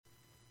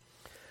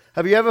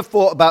Have you ever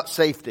thought about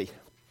safety?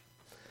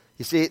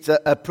 You see, it's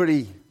a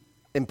pretty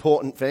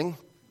important thing.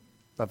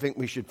 I think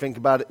we should think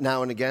about it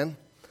now and again.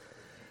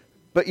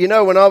 But you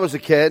know, when I was a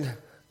kid,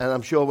 and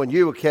I'm sure when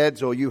you were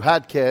kids or you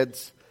had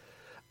kids,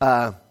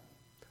 I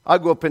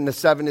grew up in the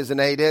 70s and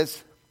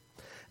 80s,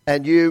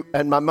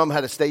 and my mum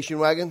had a station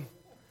wagon,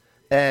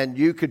 and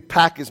you could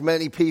pack as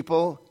many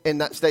people in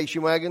that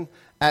station wagon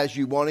as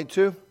you wanted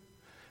to,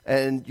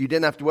 and you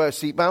didn't have to wear a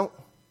seatbelt,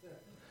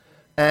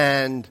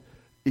 and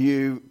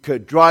you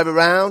could drive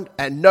around,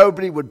 and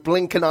nobody would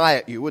blink an eye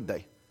at you, would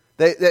they?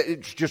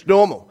 It's just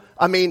normal.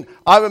 I mean,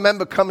 I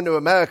remember coming to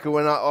America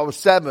when I was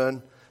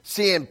 7,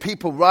 seeing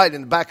people ride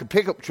in the back of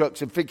pickup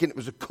trucks and thinking it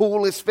was the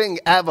coolest thing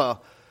ever.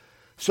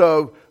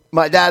 So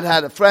my dad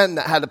had a friend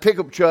that had a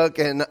pickup truck,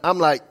 and I'm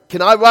like,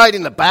 can I ride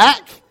in the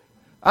back?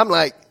 I'm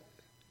like,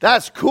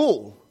 that's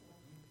cool.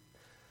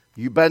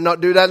 You better not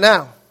do that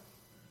now.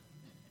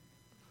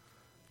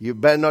 You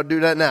better not do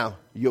that now.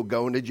 You're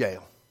going to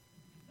jail.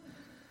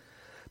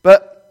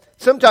 But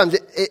sometimes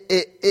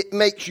it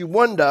makes you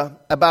wonder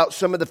about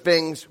some of the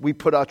things we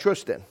put our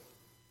trust in.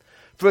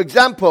 For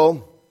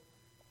example,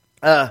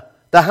 the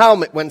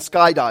helmet when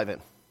skydiving.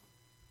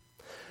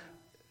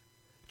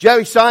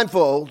 Jerry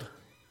Seinfeld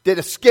did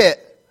a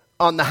skit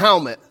on the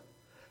helmet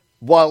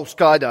while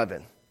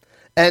skydiving.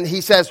 And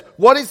he says,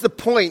 what is the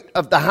point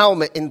of the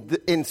helmet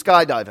in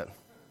skydiving?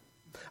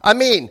 I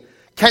mean,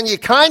 can you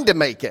kind of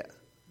make it?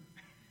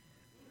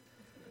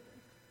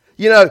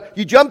 You know,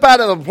 you jump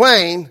out of a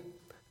plane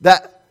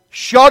that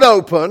shot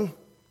open,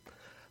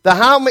 the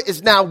helmet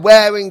is now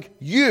wearing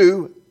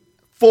you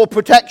for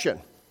protection.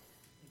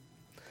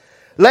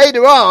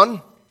 Later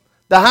on,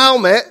 the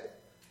helmet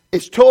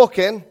is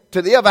talking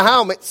to the other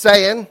helmet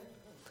saying,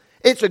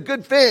 it's a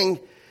good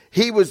thing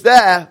he was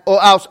there or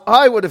else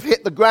I would have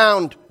hit the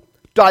ground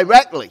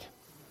directly.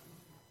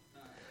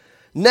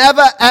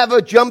 Never ever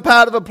jump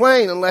out of a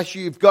plane unless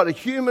you've got a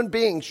human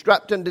being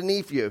strapped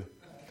underneath you.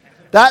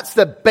 That's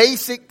the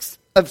basics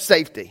of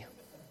safety.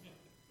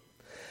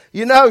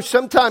 You know,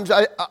 sometimes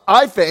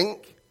I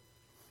think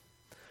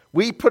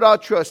we put our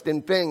trust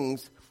in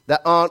things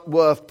that aren't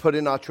worth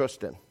putting our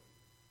trust in.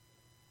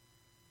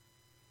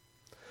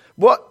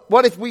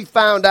 What if we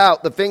found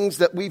out the things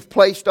that we've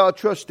placed our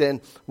trust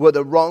in were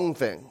the wrong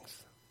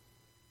things?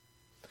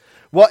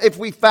 What if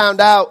we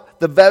found out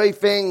the very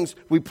things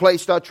we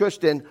placed our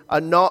trust in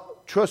are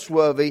not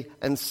trustworthy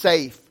and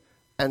safe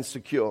and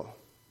secure?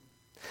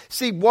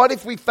 See, what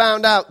if we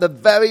found out the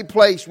very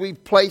place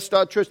we've placed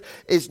our trust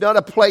is not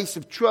a place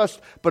of trust,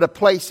 but a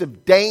place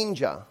of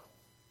danger?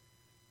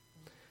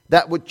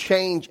 That would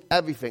change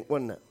everything,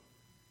 wouldn't it?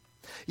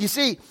 You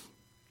see,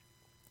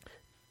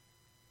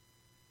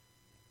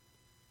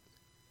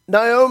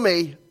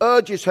 Naomi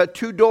urges her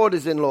 2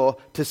 daughters-in-law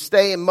to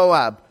stay in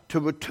Moab,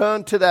 to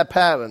return to their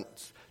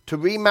parents, to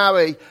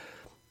remarry.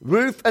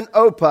 Ruth and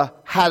Orpah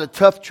had a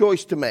tough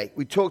choice to make.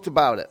 We talked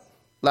about it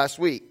last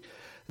week.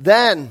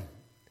 Then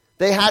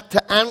they had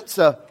to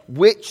answer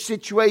which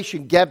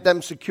situation gave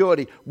them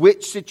security,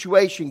 which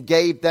situation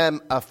gave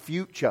them a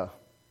future.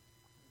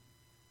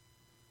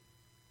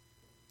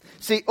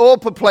 See,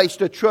 Orpah placed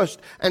her trust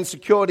and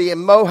security in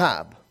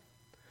Moab,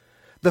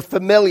 the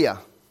familiar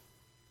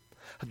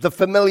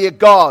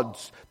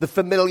gods, the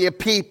familiar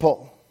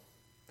people.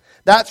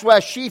 That's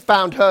where she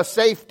found her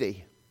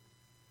safety.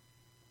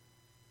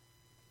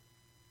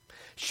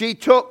 She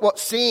took what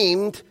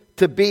seemed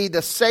to be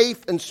the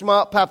safe and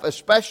smart path,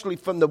 especially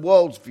from the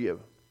world's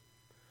view,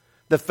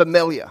 the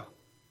familiar.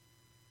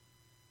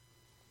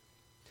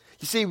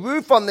 You see,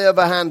 Ruth, on the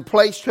other hand,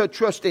 placed her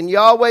trust in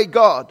Yahweh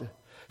God.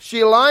 She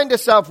aligned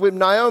herself with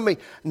Naomi,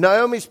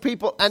 Naomi's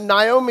people, and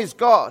Naomi's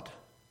God.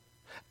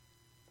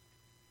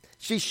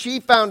 See, she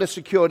found her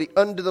security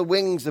under the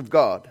wings of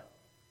God.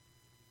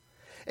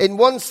 In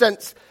one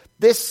sense,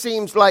 this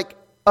seems like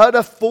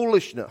utter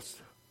foolishness.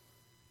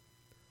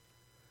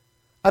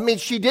 I mean,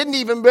 she didn't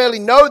even really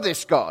know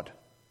this God.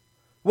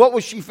 What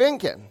was she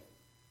thinking?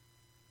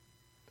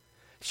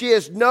 She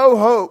has no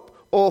hope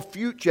or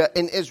future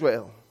in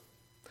Israel.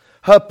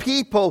 Her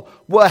people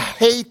were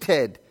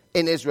hated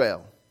in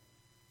Israel.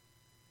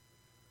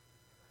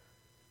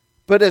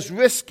 But as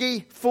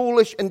risky,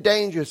 foolish, and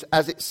dangerous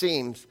as it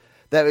seems,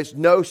 there is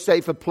no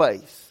safer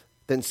place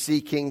than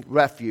seeking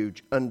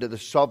refuge under the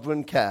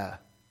sovereign care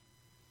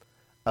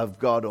of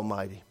God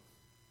Almighty.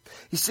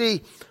 You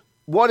see,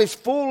 what is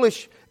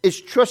foolish is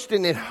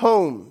trusting in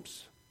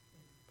homes,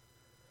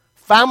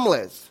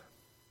 families,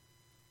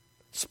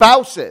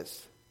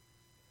 spouses,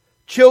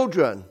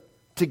 children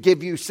to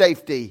give you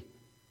safety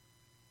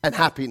and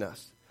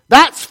happiness.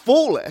 That's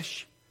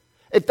foolish.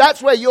 If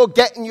that's where you're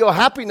getting your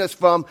happiness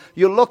from,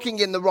 you're looking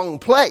in the wrong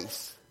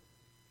place.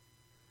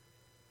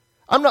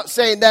 I'm not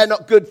saying they're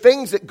not good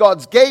things that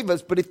God's gave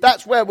us, but if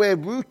that's where we're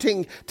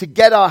rooting to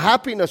get our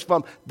happiness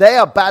from, they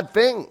are bad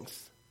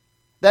things.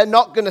 They're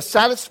not going to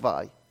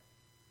satisfy.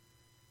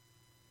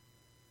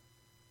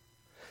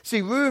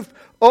 See, Ruth,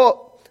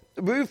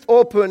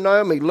 Orpah, and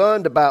Naomi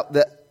learned about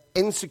the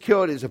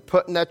insecurities of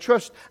putting their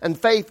trust and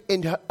faith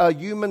in a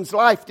human's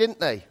life, didn't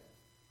they?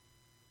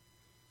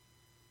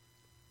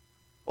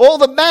 All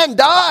the men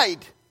died.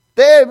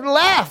 They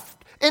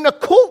left in a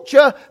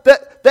culture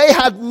that they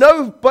had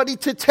nobody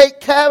to take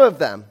care of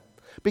them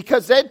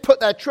because they'd put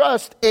their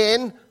trust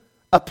in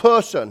a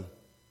person.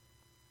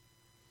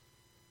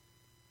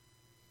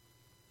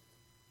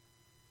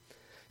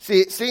 See,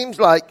 it seems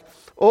like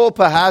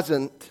Orpah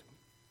hasn't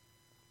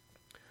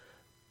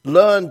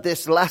learned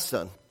this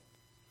lesson.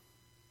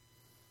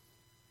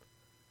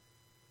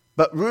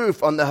 But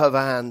Ruth, on the other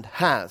hand,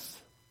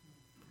 has.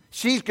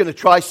 She's going to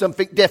try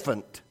something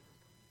different.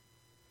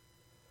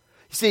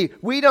 You see,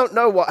 we don't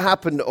know what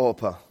happened to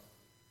Orpah.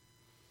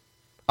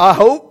 I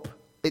hope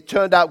it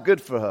turned out good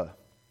for her.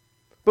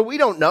 But we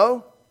don't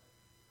know.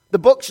 The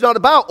book's not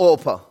about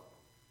Orpah.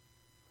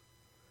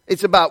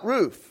 It's about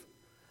Ruth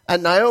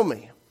and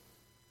Naomi.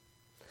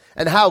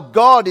 And how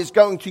God is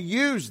going to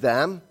use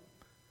them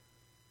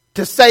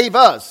to save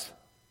us.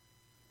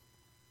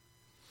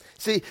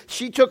 See,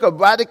 she took a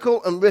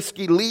radical and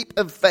risky leap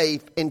of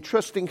faith in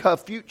trusting her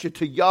future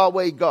to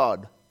Yahweh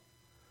God.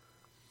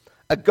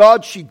 A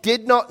God she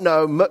did not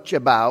know much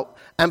about,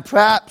 and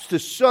perhaps to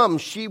some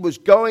she was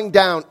going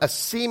down a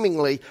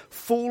seemingly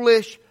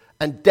foolish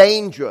and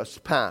dangerous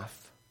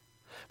path.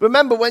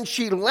 Remember, when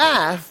she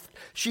left,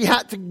 she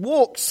had to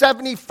walk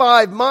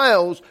 75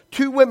 miles,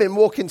 2 women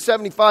walking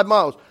 75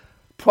 miles.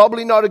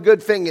 Probably not a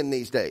good thing in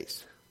these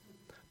days.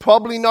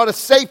 Probably not a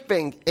safe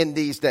thing in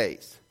these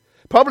days.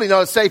 Probably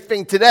not a safe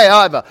thing today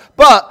either.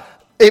 But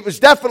it was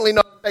definitely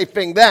not a safe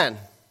thing then.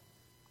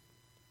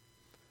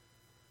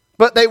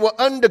 But they were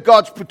under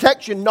God's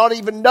protection, not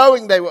even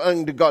knowing they were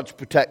under God's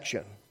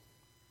protection.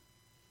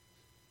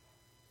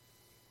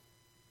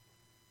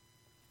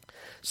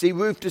 See,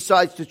 Ruth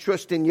decides to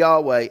trust in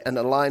Yahweh and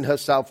align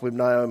herself with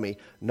Naomi,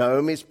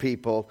 Naomi's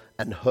people,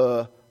 and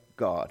her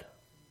God.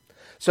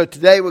 So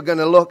today we're going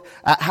to look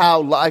at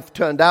how life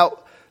turned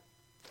out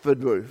for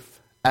Ruth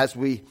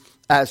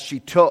as she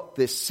took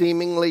this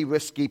seemingly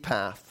risky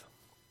path.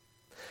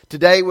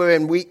 Today we're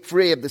in week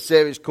 3 of the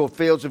series called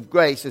Fields of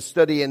Grace, a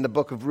study in the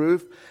book of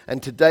Ruth,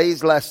 and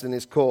today's lesson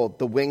is called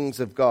The Wings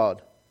of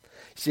God.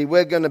 See,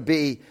 we're going to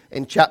be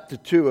in chapter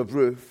 2 of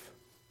Ruth,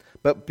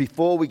 but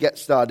before we get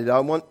started,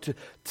 I want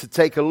to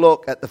take a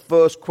look at the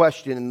first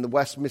question in the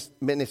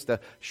Westminster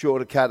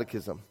Shorter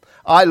Catechism.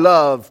 I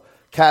love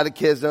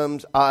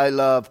catechisms, I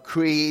love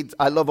creeds,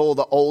 I love all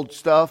the old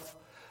stuff,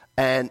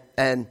 and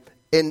in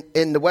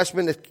the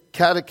Westminster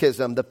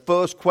Catechism, the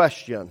first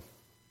question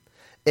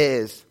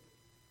is,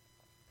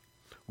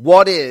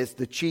 what is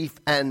the chief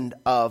end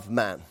of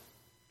man?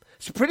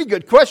 It's a pretty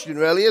good question,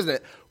 really, isn't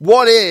it?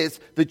 What is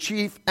the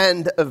chief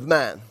end of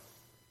man?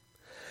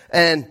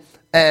 And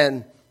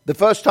the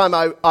first time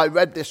I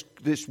read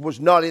this was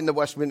not in the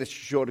Westminster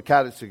Shorter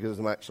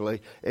Catechism,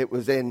 actually. It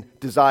was in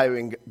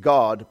Desiring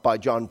God by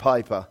John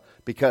Piper,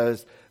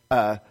 because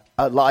A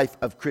Life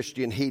of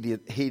Christian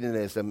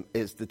Hedonism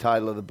is the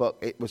title of the book.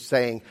 It was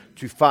saying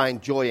to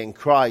find joy in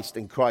Christ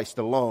and Christ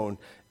alone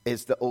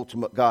is the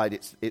ultimate guide.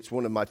 It's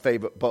one of my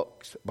favorite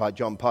books by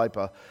John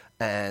Piper,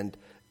 and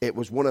it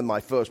was one of my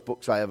first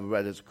books I ever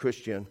read as a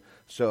Christian.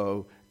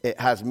 So it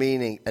has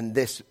meaning, and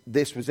this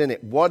was in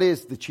it. What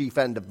is the chief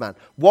end of man?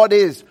 What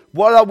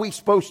are we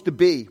supposed to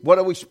be? What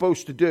are we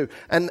supposed to do?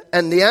 And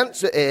the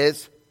answer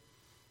is,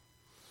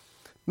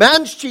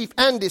 man's chief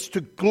end is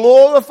to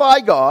glorify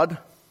God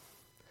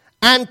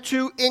and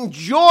to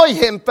enjoy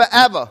Him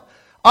forever.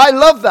 I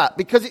love that,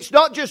 because it's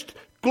not just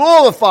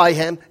glorify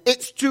Him,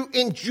 it's to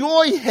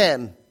enjoy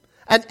Him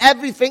and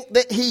everything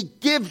that He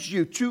gives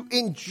you, to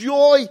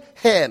enjoy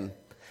Him,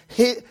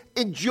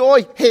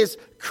 enjoy His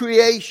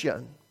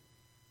creation.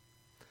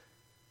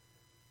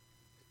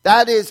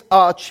 That is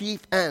our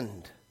chief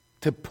end,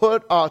 to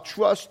put our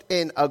trust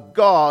in a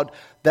God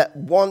that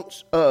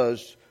wants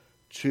us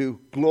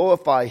to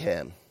glorify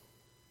Him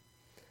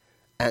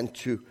and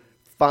to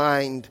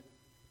find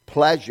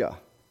pleasure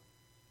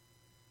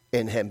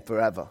in Him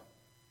forever.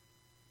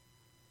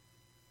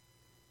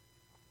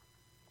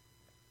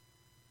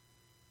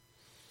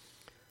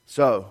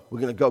 So, we're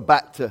going to go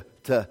back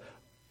to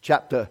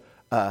chapter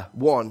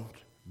 1,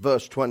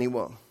 verse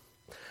 21.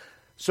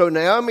 So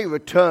Naomi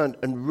returned,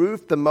 and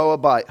Ruth the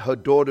Moabite, her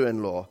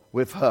daughter-in-law,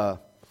 with her,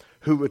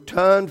 who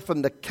returned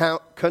from the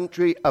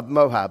country of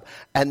Moab,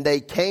 and they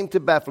came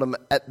to Bethlehem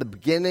at the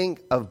beginning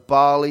of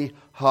barley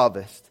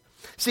harvest.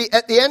 See,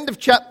 at the end of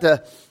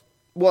chapter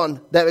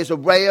 1, there is a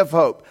ray of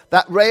hope.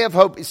 That ray of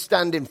hope is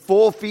standing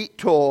 4 feet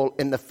tall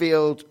in the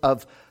fields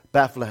of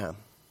Bethlehem.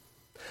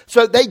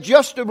 So they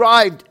just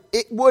arrived.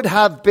 It would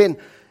have been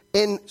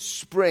in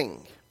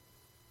spring.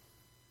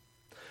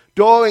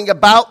 During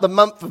about the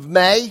month of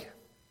May,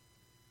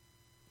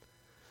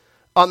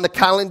 on the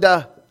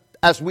calendar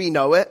as we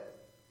know it,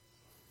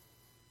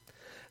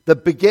 the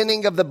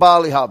beginning of the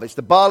barley harvest.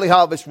 The barley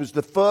harvest was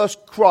the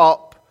first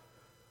crop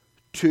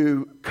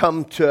to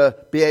come to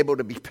be able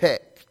to be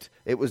picked.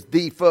 It was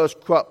the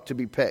first crop to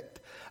be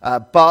picked.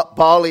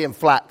 Barley and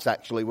flax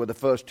actually were the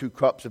first 2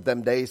 crops of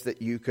them days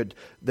that you could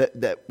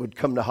that would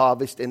come to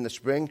harvest in the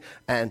spring.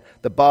 And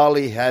the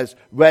barley has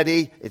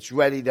ready. It's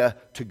ready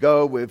to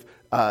go with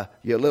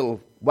your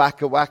little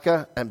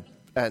whacker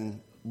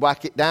and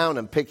whack it down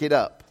and pick it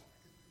up.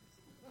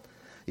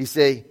 You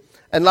see?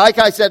 And like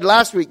I said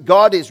last week,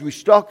 God is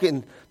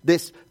restocking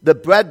the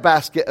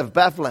breadbasket of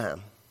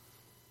Bethlehem.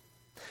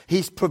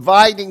 He's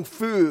providing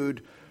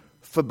food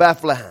for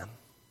Bethlehem.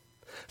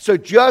 So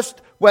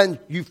just when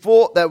you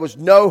thought there was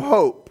no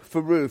hope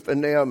for Ruth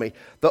and Naomi,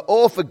 the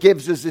author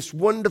gives us this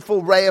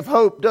wonderful ray of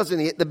hope, doesn't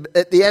he?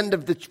 At the end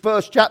of the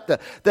first chapter,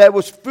 there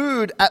was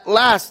food at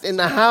last in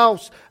the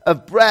house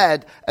of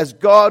bread as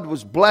God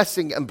was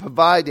blessing and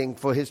providing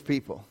for his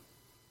people.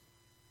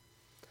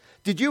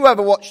 Did you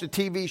ever watch the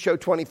TV show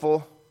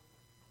 24?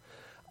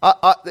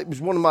 It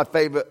was one of my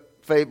favorite.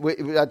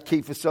 We had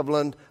Kiefer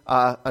Sutherland.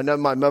 I know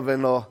my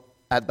mother-in-law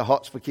had the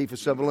hots for Kiefer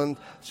Sutherland,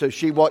 so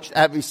she watched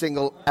every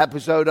single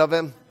episode of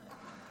it.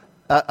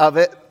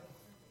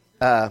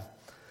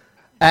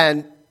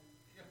 And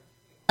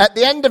at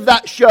the end of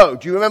that show,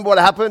 do you remember what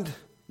happened?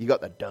 You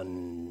got the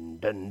dun,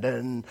 dun,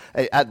 dun.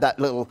 It had that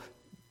little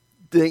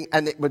thing,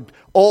 and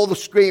all the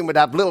screen would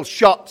have little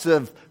shots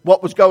of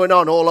what was going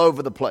on all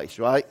over the place,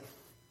 right?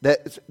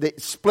 The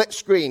split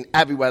screen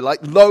everywhere,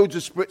 like loads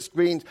of split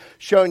screens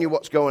showing you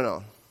what's going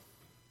on.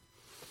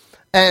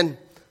 And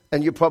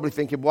you're probably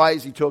thinking, why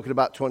is he talking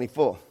about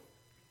 24?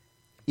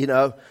 You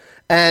know,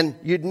 and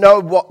you'd know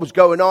what was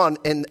going on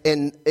in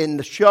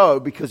the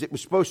show because it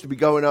was supposed to be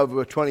going over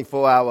a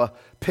 24-hour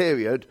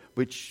period,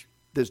 which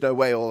there's no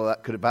way all of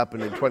that could have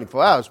happened in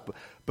 24 hours.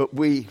 But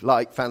we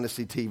like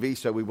fantasy TV,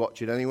 so we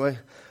watch it anyway.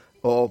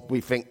 Or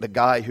we think the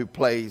guy who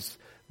plays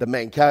the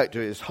main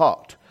character is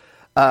hot.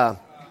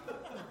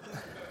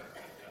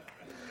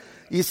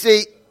 You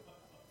see,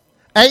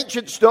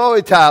 ancient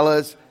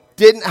storytellers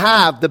didn't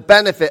have the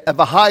benefit of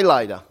a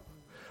highlighter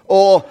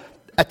or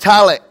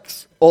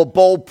italics or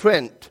bold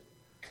print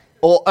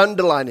or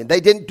underlining. They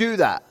didn't do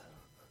that.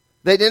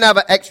 They didn't have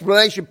an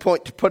explanation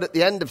point to put at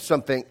the end of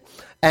something.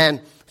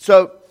 And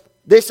so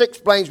this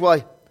explains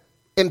why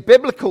in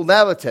biblical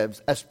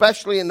narratives,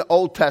 especially in the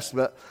Old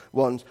Testament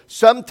ones,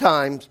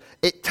 sometimes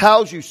it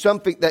tells you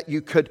something that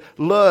you could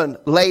learn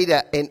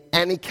later in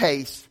any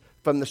case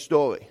from the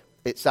story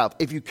itself.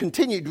 If you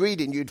continued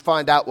reading, you'd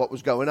find out what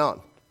was going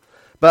on.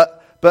 But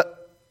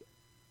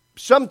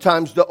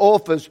sometimes the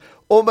authors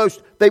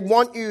they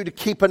want you to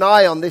keep an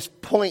eye on this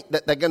point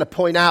that they're going to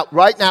point out.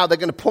 Right now, they're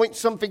going to point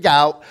something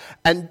out,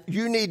 and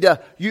you need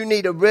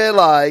to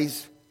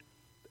realize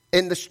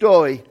in the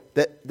story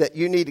that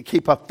you need to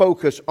keep a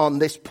focus on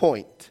this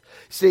point.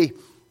 See,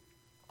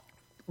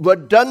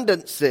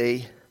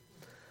 redundancy,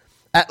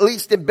 at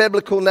least in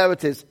biblical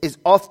narratives, is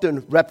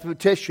often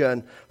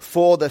repetition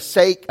for the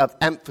sake of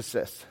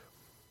emphasis.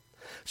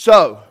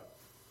 So,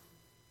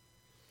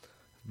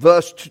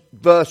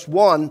 verse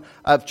 1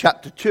 of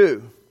chapter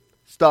 2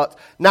 starts,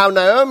 "Now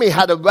Naomi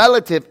had a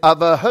relative of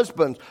her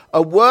husband's,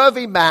 a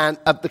worthy man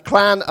of the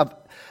clan of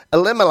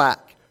Elimelech,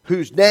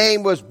 whose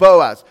name was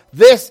Boaz."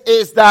 This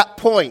is that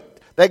point.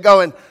 They're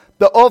going,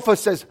 the author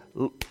says,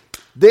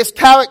 this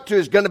character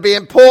is going to be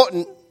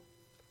important.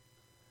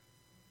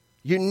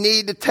 You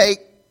need to take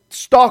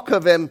stock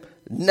of him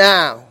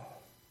now.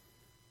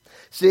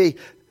 See,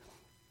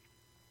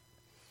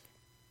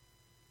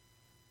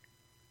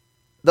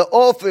 the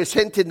author is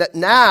hinting that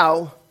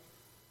now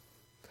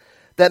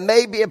there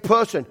may be a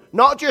person,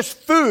 not just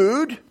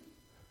food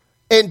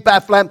in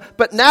Bethlehem,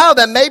 but now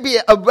there may be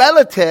a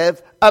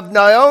relative of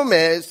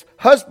Naomi's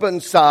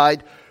husband's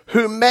side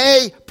who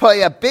may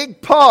play a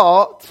big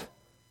part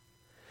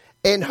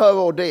in her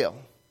ordeal.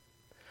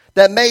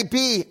 There may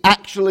be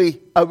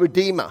actually a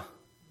redeemer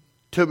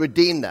to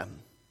redeem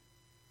them.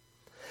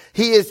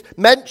 He is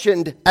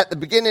mentioned at the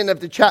beginning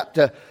of the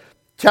chapter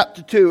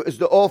 2, as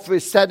the author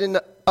is setting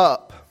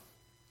up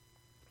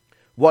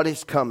what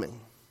is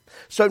coming.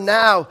 So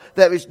now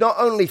there is not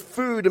only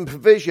food and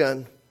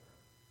provision,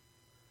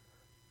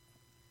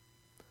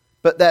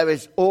 but there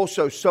is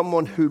also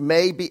someone who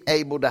may be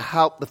able to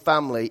help the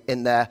family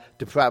in their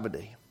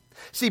depravity.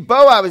 See,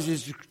 Boaz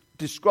is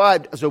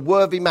described as a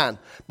worthy man.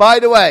 By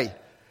the way,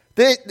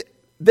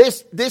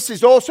 this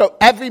is also,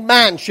 every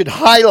man should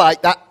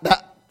highlight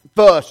that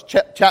verse,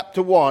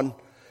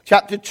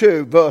 chapter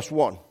 2, verse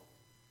 1.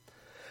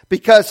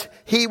 Because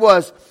he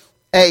was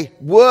a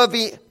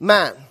worthy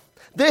man.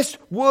 This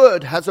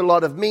word has a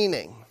lot of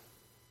meaning,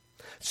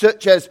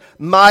 such as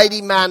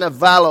mighty man of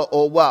valor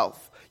or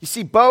wealth. You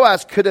see,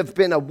 Boaz could have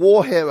been a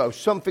war hero,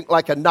 something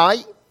like a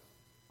knight.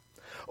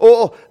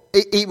 Or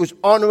he was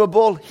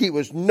honorable, he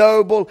was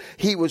noble,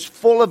 he was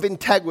full of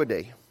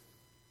integrity.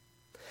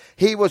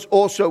 He was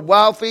also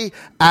wealthy,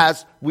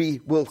 as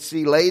we will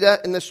see later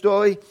in the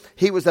story.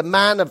 He was a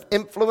man of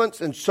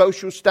influence and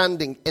social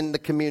standing in the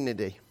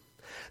community.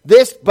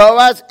 This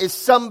Boaz is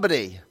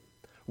somebody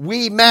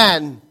we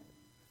men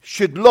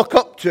should look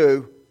up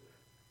to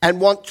and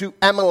want to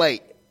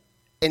emulate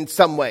in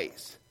some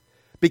ways.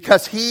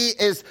 Because he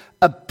is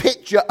a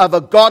picture of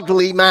a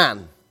godly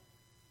man.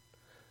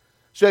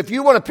 So if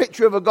you want a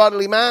picture of a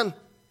godly man,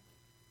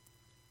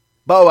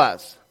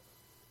 Boaz.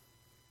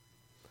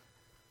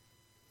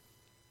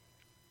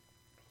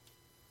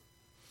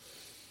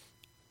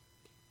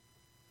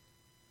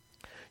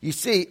 You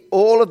see,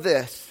 all of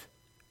this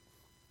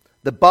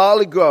the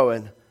barley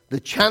growing, the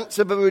chance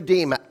of a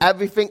redeemer,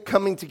 everything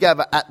coming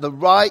together at the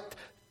right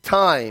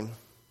time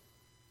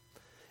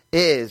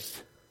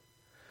is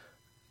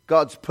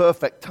God's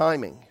perfect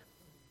timing.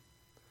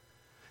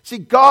 See,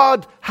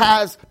 God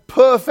has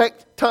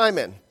perfect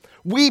timing.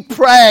 We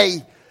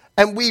pray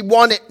and we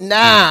want it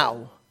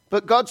now,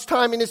 but God's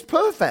timing is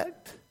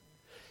perfect.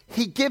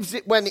 He gives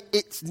it when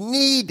it's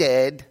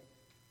needed,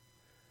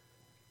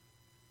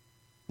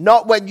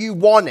 not when you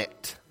want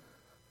it.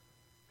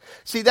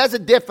 See, there's a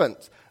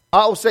difference.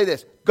 I'll say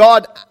this.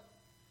 God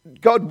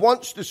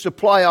wants to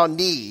supply our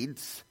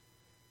needs,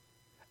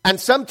 and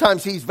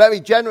sometimes he's very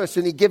generous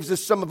and he gives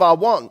us some of our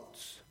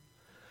wants.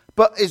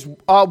 But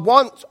our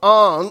wants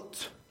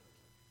aren't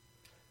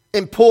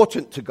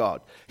important to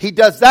God. He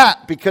does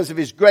that because of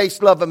his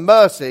grace, love, and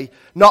mercy,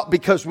 not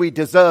because we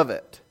deserve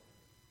it.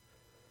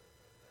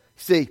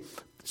 See,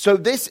 so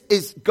this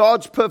is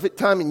God's perfect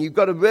timing. You've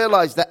got to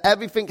realize that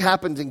everything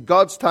happens in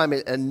God's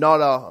timing and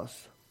not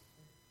ours.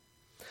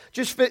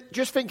 Just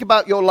think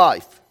about your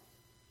life.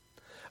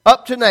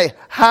 Up to now,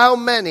 how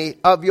many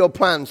of your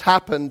plans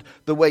happened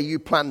the way you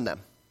planned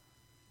them?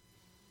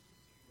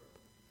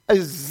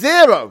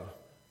 Zero.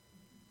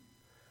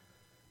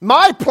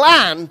 My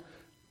plan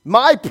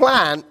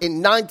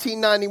in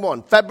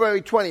 1991,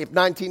 February 20th,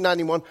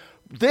 1991,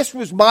 this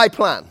was my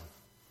plan.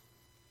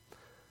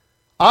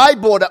 I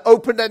bought an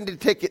open-ended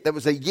ticket that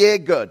was a year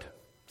good,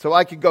 so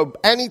I could go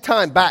any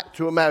time back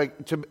to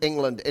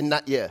England in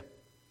that year.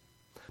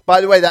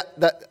 By the way,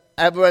 that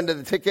ever end of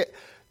the ticket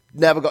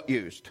never got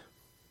used.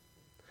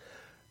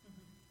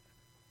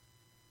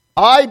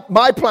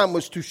 My plan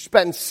was to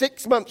spend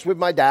 6 months with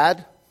my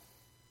dad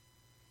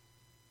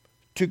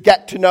to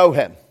get to know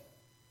him.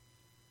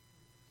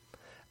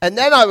 And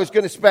then I was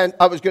going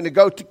to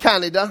go to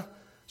Canada,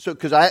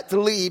 because I had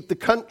to leave the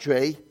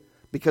country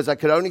because I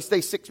could only stay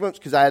 6 months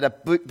because I had a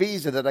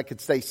visa that I could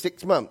stay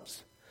 6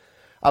 months.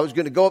 I was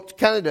going to go up to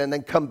Canada and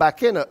then come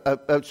back in. So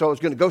I was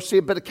going to go see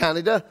a bit of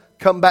Canada,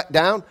 come back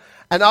down,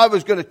 and I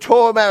was going to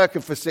tour America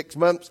for 6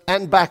 months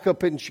and back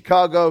up in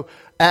Chicago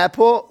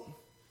airport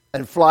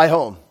and fly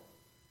home.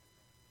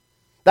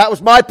 That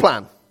was my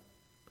plan.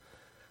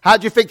 How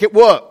do you think it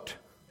worked?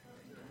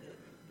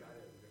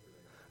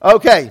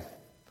 Okay.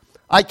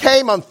 I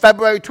came on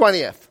February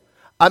 20th.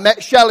 I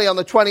met Shelley on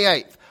the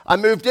 28th. I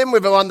moved in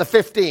with her on the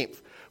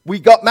 15th. We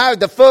got married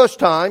the first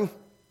time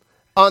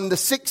on the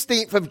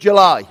 16th of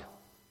July.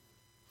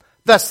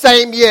 The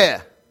same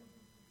year.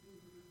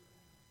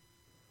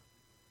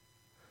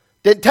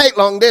 Didn't take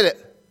long, did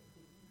it?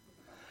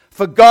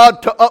 For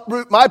God to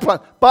uproot my plan.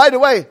 By the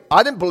way,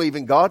 I didn't believe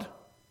in God.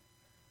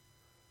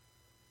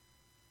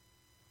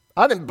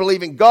 I didn't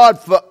believe in God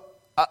for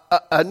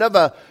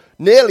another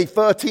nearly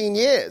 13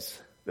 years.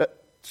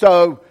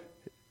 So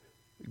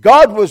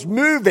God was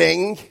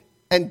moving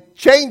and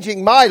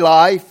changing my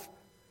life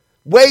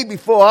way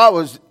before I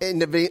was in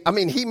the... I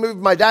mean, he moved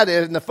my dad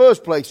in the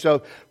first place,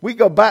 so we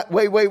go back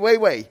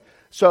way.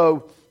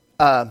 So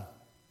our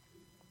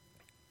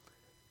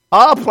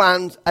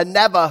plans are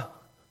never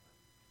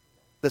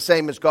the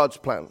same as God's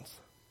plans.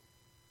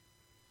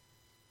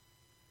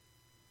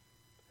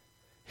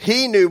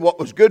 He knew what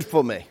was good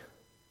for me.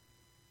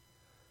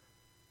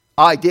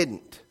 I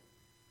didn't.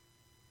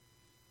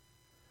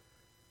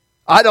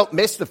 I don't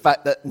miss the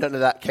fact that none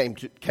of that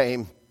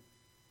came.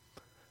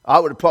 I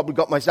would have probably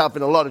got myself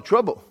in a lot of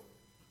trouble.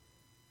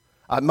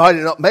 I might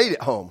have not made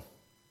it home.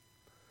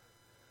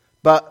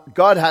 But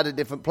God had a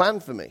different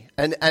plan for me.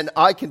 And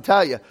I can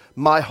tell you,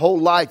 my whole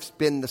life's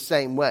been the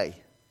same way.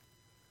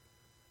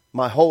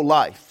 My whole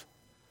life.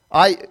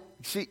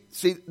 See,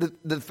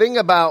 the thing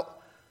about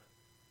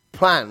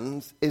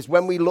plans is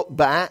when we look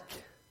back,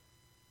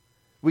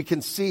 we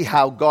can see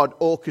how God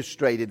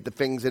orchestrated the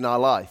things in our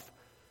life.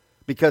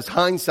 Because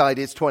hindsight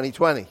is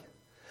 20/20.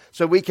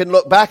 So we can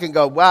look back and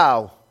go,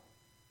 wow.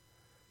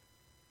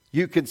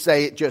 You can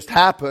say it just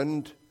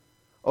happened,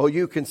 or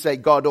you can say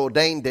God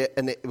ordained it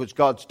and it was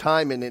God's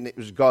timing and it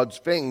was God's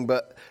thing.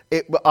 But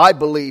I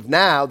believe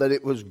now that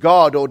it was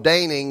God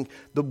ordaining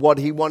what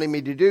he wanted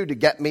me to do to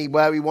get me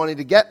where he wanted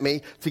to get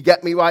me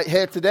right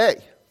here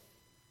today.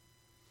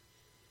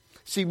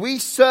 See, we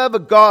serve a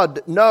God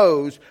that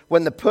knows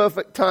when the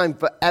perfect time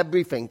for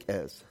everything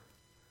is.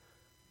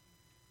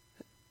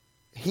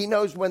 He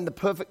knows when the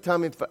perfect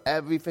timing for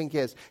everything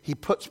is. He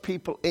puts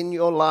people in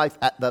your life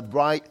at the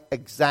right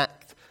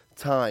exact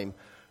time.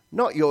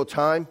 Not your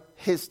time,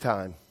 his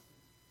time.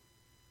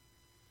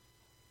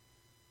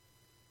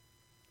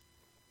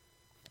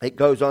 It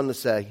goes on to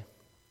say,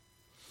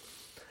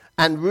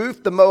 and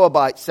Ruth the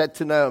Moabite said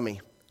to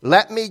Naomi,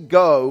 let me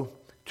go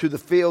to the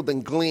field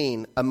and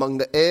glean among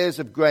the ears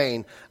of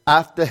grain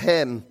after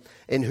him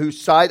in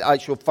whose sight I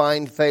shall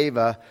find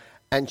favor.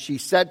 And she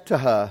said to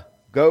her,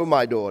 go,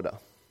 my daughter.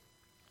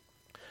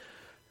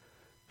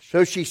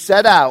 So she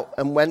set out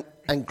and went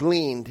and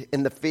gleaned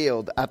in the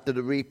field after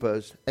the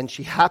reapers, and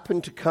she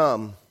happened to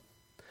come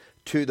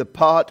to the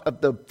part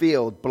of the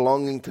field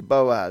belonging to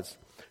Boaz,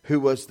 who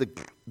was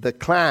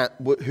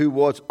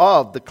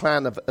of the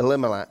clan of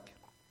Elimelech.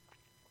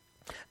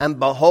 And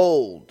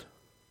behold,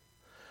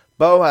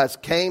 Boaz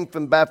came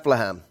from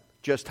Bethlehem,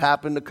 just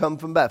happened to come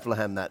from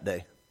Bethlehem that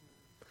day.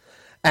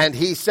 And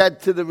he said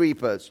to the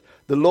reapers,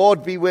 "The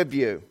Lord be with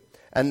you."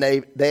 And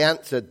they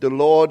answered, "The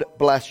Lord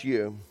bless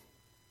you."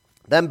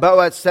 Then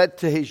Boaz said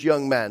to his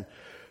young man,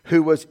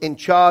 who was in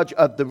charge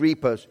of the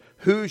reapers,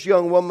 "Whose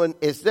young woman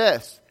is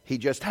this?" He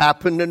just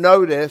happened to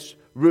notice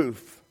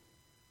Ruth.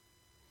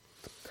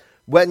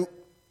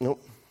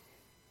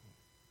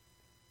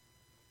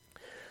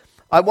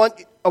 I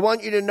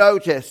want you to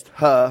notice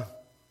her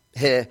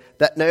here,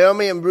 that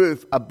Naomi and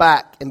Ruth are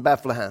back in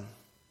Bethlehem.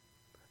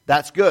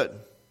 That's good.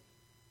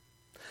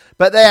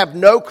 But they have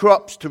no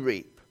crops to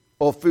reap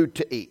or food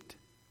to eat.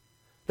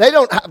 They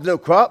don't have no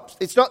crops.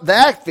 It's not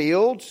their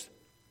fields.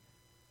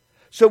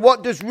 So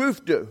what does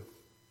Ruth do?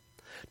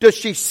 Does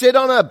she sit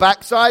on her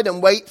backside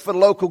and wait for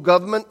local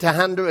government to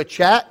hand her a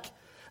check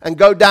and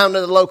go down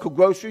to the local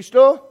grocery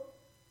store?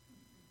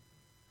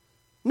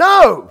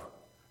 No,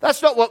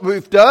 that's not what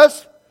Ruth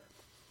does.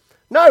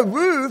 No,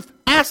 Ruth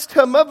asked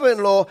her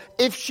mother-in-law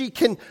if she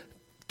can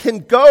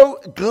go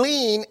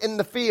glean in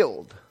the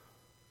field.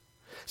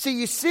 See,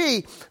 you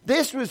see,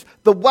 this was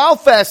the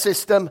welfare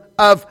system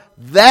of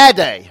their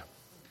day.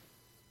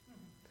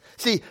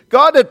 See,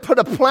 God had put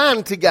a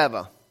plan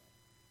together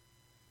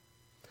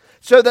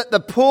so that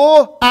the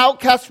poor,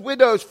 outcast,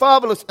 widows,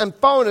 fatherless, and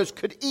foreigners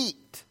could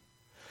eat.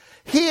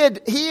 He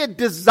had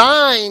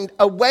designed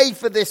a way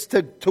for this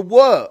to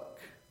work.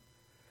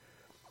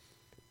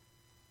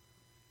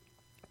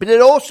 But it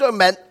also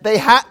meant they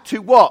had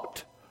to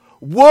what?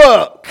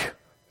 Work.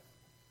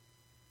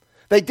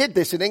 They did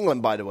this in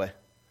England, by the way.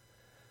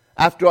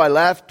 After I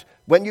left,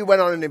 when you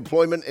went on an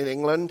employment in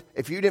England,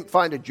 if you didn't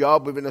find a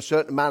job within a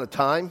certain amount of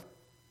time,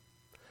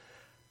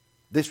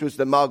 this was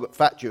the Margaret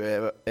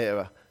Thatcher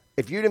era.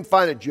 If you didn't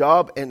find a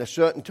job in a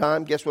certain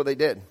time, guess what they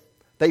did?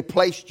 They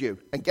placed you.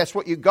 And guess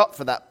what you got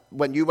for that?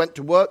 When you went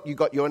to work, you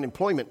got your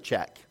unemployment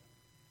check.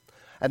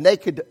 And they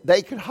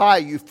could hire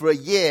you for a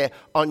year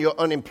on your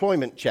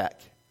unemployment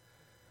check.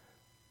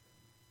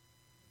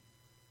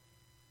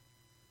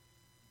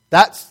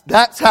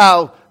 That's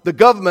how the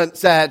government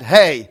said,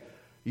 "Hey,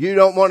 you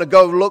don't want to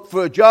go look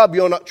for a job.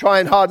 You're not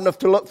trying hard enough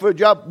to look for a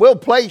job. We'll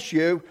place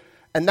you."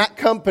 And that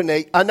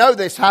company, I know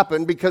this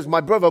happened because my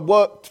brother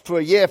worked for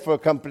a year for a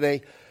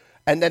company,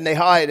 and then they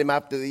hired him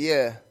after the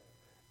year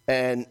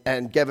and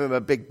gave him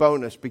a big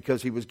bonus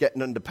because he was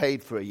getting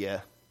underpaid for a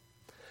year.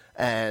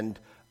 And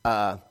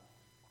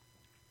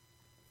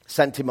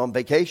sent him on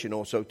vacation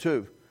also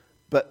too.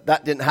 But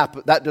that didn't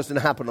happen. That doesn't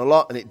happen a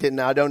lot, and it didn't.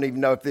 I don't even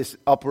know if this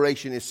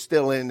operation is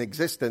still in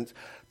existence.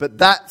 But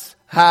that's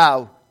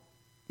how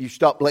you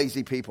stop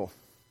lazy people.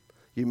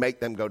 You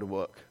make them go to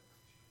work.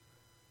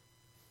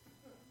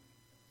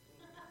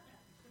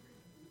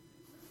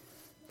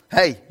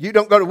 Hey, you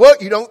don't go to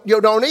work, you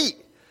don't eat.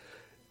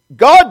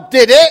 God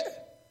did it.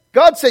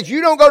 God says you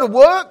don't go to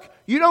work,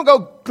 you don't go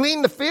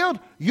clean the field,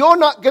 you're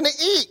not going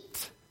to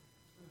eat.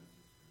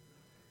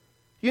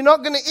 You're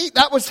not going to eat.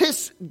 That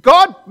was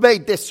God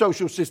made this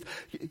social system.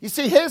 You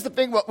see, here's the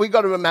thing, what we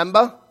got to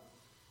remember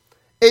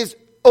is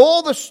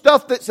all the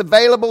stuff that's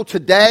available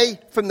today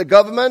from the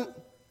government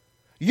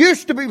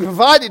used to be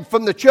provided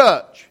from the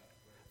church.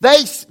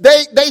 They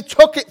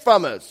took it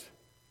from us.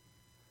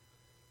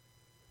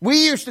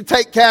 We used to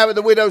take care of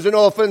the widows and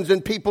orphans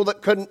and people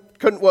that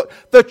couldn't work.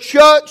 The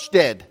church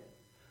did.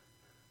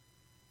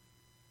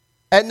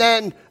 And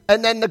then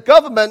the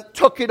government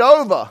took it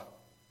over.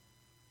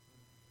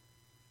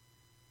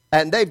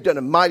 And they've done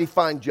a mighty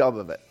fine job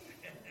of it.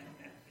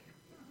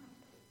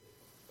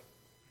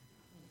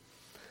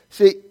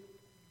 See,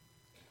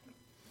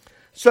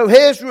 so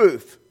here's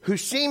Ruth, who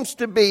seems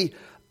to be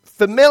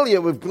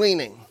familiar with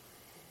gleaning.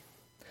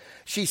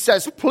 She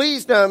says,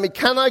 "Please, Naomi,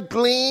 can I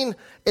glean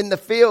in the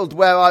field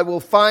where I will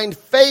find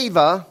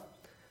favor?"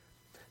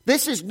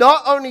 This is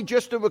not only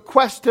just a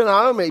request to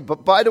Naomi,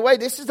 but by the way,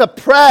 this is a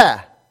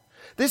prayer.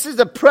 This is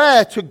a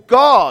prayer to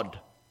God.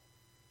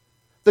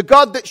 The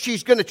God that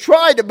she's going to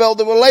try to build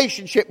a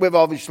relationship with,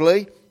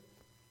 obviously.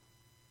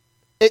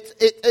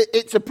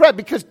 It's a prayer,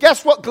 because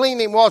guess what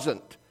gleaning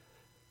wasn't?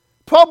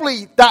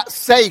 Probably that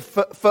safe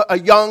for a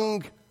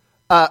young,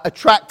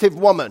 attractive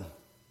woman.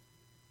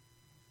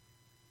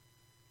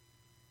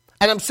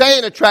 And I'm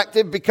saying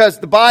attractive because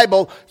the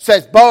Bible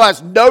says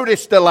Boaz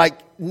noticed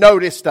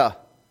her.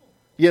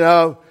 You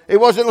know, it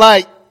wasn't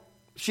like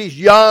she's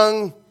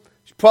young,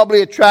 she's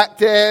probably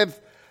attractive.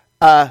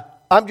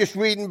 I'm just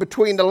reading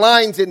between the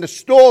lines in the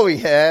story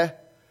here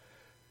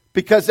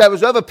because there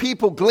was other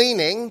people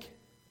gleaning.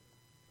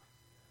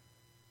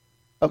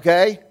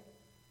 Okay?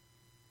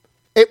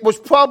 It was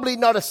probably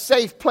not a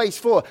safe place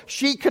for her.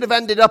 She could have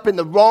ended up in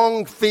the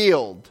wrong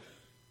field.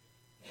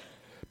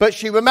 But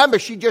she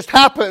just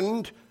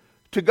happened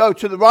to go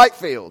to the right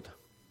field.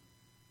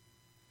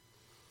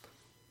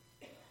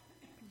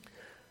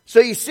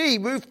 So you see,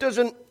 Ruth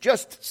doesn't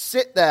just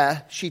sit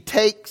there. She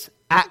takes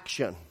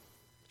action.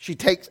 She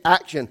takes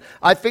action.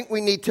 I think we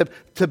need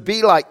to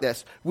be like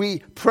this. We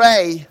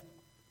pray,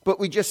 but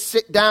we just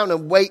sit down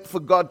and wait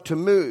for God to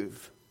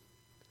move.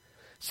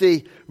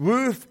 See,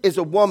 Ruth is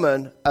a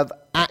woman of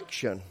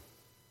action.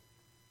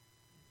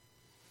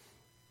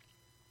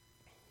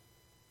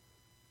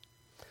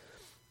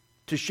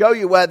 to show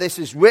you where this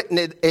is written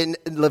in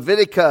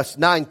Leviticus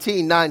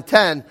 19,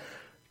 9:10,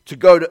 to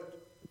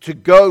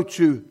go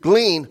to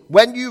glean.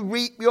 When you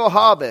reap your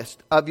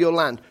harvest of your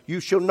land,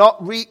 you shall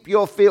not reap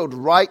your field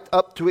right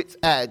up to its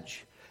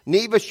edge.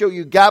 Neither shall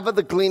you gather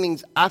the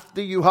gleanings after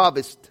you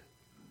harvest.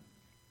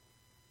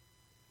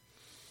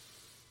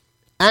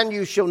 And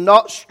you shall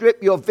not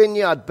strip your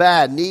vineyard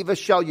bare, neither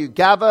shall you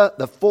gather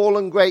the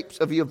fallen grapes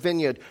of your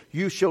vineyard.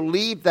 You shall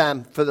leave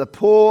them for the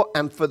poor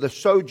and for the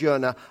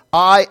sojourner.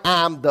 I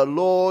am the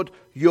Lord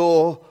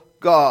your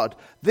God.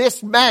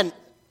 This meant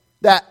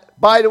that,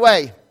 by the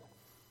way,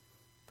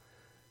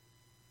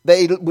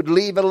 they would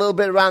leave a little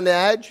bit around the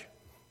edge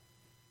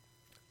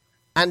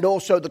and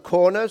also the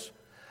corners.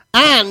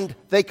 And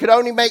they could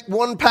only make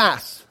one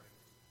pass.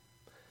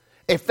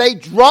 If they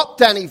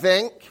dropped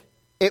anything,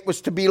 it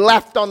was to be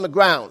left on the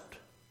ground.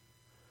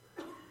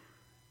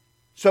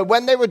 So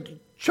when they were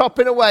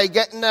chopping away,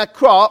 getting their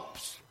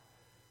crops,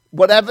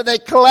 whatever they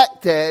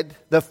collected,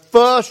 the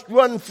first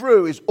run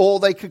through is all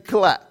they could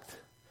collect.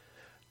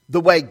 The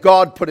way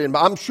God put it in.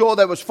 I'm sure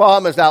there was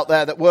farmers out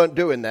there that weren't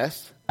doing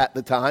this at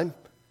the time.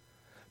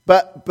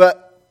 But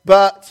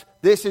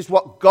this is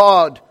what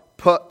God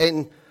put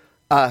in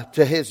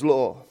to his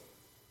law.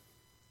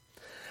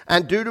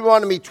 And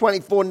Deuteronomy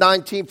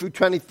 24:19 through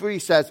 23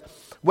 says,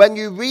 when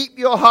you reap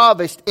your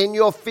harvest in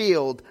your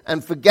field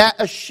and forget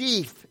a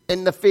sheaf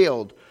in the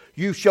field,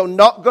 you shall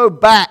not go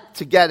back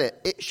to get it.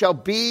 It shall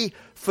be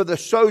for the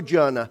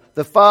sojourner,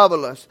 the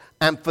fatherless,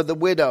 and for the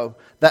widow,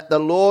 that the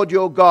Lord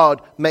your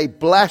God may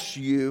bless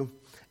you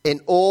in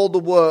all the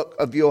work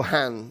of your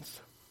hands.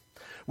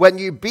 When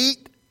you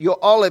beat your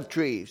olive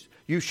trees,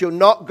 you shall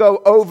not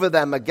go over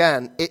them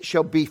again. It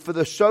shall be for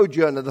the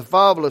sojourner, the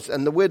fatherless,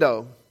 and the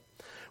widow.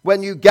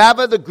 When you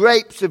gather the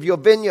grapes of your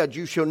vineyard,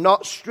 you shall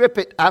not strip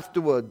it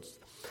afterwards.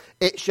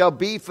 It shall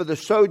be for the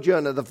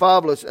sojourner, the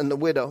fatherless, and the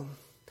widow.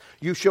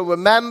 You shall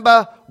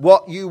remember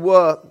what you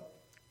were.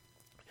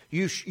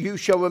 You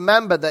shall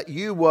remember that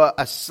you were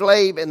a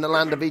slave in the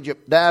land of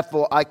Egypt.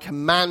 Therefore, I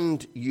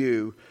command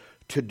you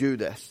to do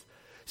this.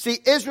 See,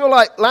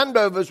 Israelite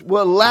landowners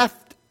were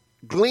left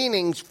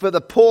gleanings for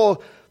the poor.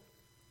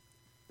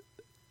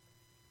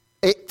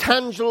 It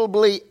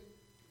tangibly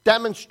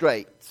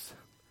demonstrates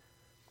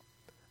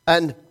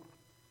an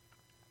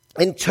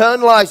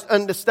internalized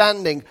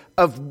understanding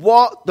of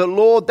what the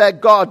Lord their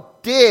God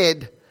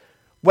did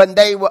when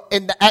they were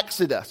in the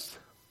Exodus.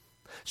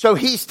 So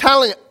he's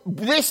telling,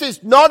 this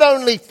is not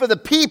only for the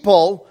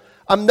people,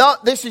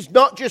 this is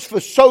not just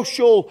for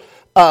social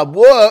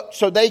work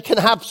so they can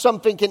have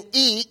something to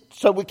eat,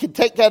 so we can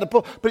take care of the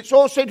poor, but it's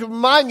also to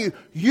remind you,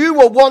 you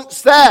were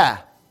once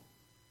there.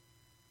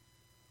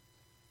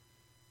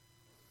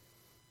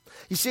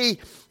 You see,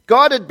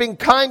 God had been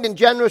kind and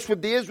generous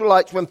with the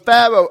Israelites when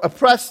Pharaoh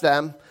oppressed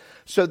them,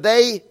 so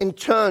they in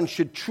turn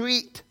should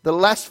treat the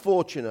less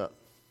fortunate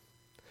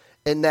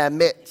in their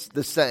midst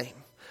the same.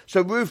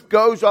 So Ruth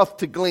goes off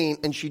to glean,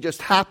 and she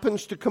just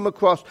happens to come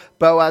across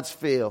Boaz's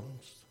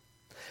fields.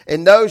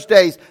 In those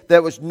days,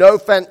 there was no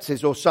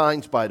fences or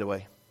signs, by the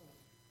way,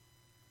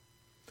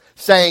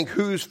 saying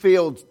whose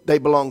fields they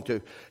belonged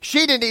to.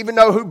 She didn't even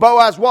know who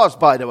Boaz was,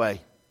 by the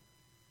way.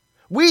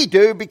 We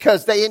do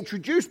because they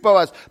introduced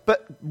Boaz.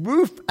 But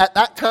Ruth at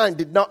that time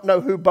did not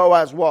know who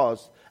Boaz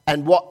was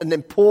and what an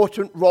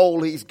important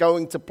role he's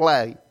going to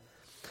play.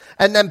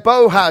 And then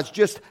Boaz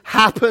just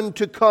happened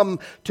to come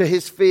to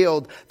his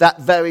field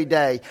that very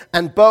day.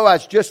 And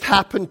Boaz just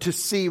happened to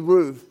see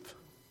Ruth.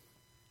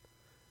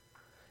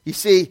 You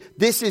see,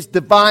 this is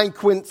divine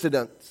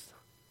coincidence.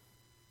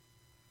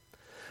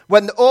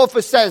 When the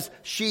author says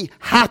she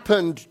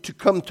happened to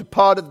come to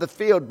part of the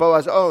field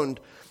Boaz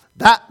owned,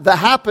 that the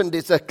happened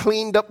is a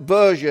cleaned up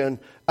version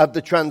of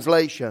the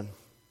translation.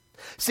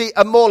 See,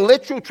 a more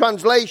literal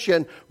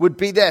translation would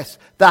be this: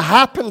 the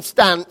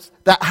happenstance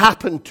that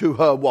happened to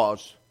her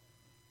was.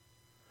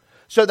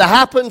 So the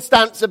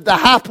happenstance of the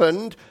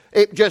happened,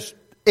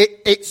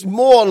 it's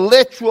more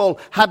literal.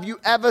 Have you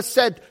ever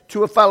said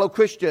to a fellow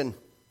Christian,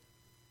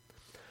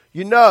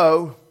 you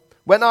know,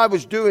 when I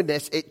was doing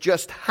this, it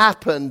just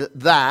happened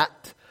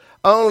that,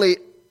 only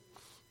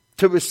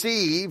to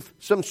receive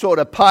some sort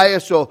of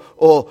pious or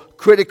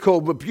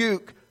critical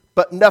rebuke,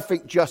 but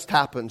nothing just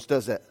happens,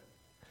 does it?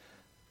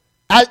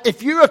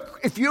 If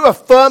you're a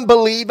firm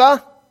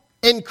believer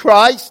in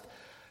Christ,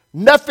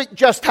 nothing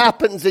just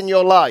happens in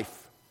your life.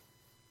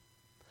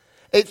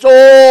 It's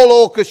all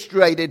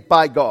orchestrated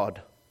by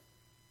God.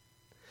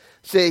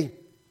 See,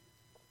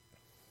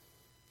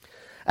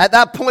 at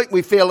that point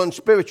we feel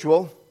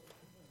unspiritual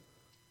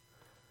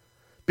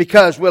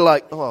because we're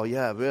like, oh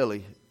yeah,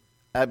 really,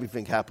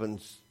 everything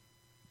happens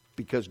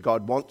because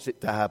God wants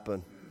it to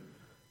happen.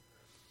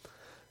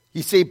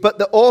 You see, but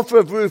the author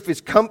of Ruth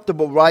is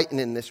comfortable writing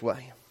in this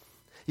way.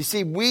 You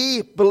see,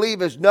 we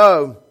believers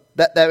know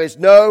that there is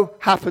no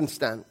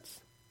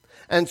happenstance.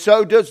 And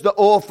so does the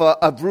author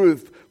of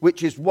Ruth,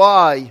 which is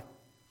why,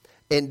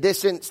 in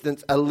this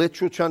instance, a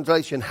literal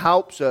translation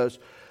helps us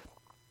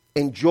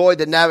enjoy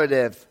the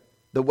narrative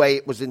the way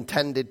it was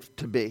intended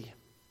to be.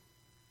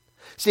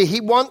 See,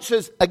 he wants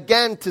us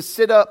again to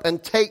sit up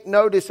and take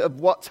notice of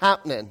what's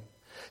happening.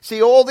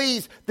 See, all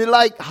these, they're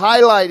like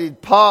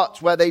highlighted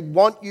parts where they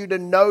want you to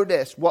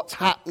notice what's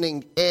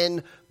happening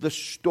in the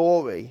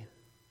story.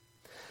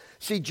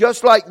 See,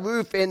 just like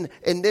Ruth in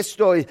this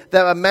story,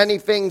 there are many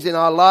things in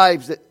our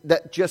lives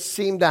that just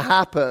seem to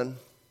happen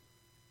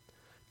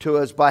to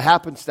us by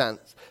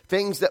happenstance.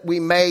 Things that we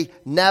may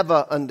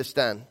never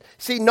understand.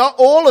 See, not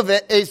all of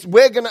it is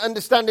we're going to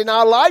understand in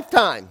our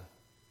lifetime.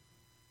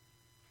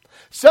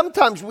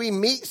 Sometimes we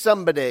meet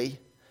somebody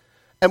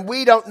and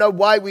we don't know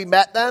why we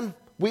met them.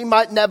 We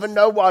might never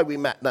know why we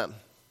met them.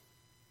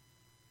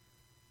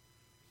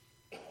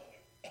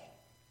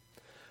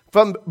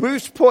 From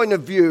Ruth's point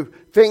of view,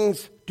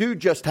 things do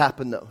just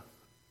happen though.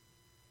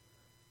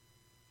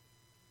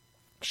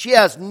 She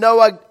has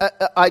no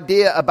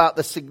idea about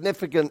the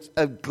significance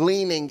of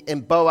gleaning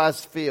in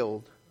Boaz's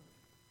field.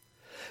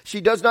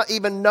 She does not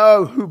even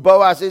know who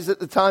Boaz is at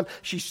the time.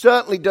 She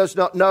certainly does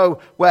not know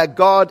where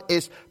God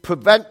is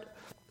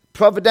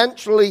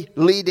providentially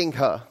leading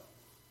her.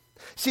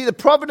 See, the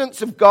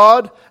providence of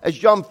God, as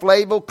John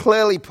Flavel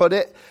clearly put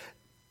it,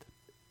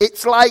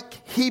 it's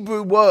like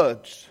Hebrew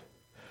words.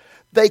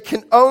 They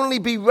can only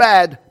be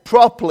read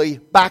properly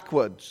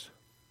backwards.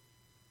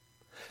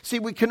 See,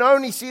 we can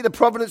only see the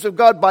providence of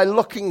God by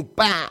looking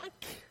back.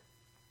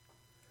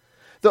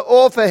 The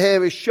author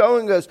here is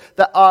showing us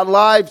that our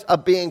lives are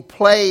being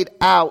played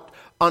out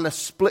on a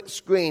split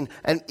screen.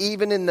 And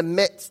even in the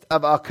midst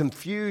of our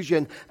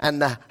confusion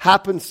and the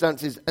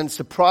happenstances and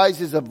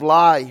surprises of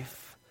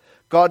life,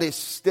 God is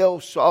still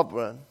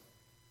sovereign.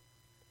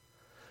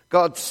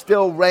 God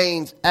still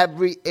reigns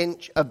every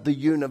inch of the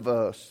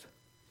universe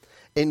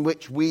in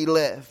which we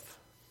live.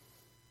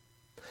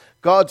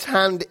 God's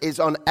hand is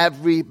on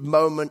every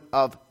moment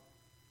of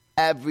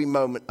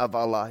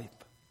our life.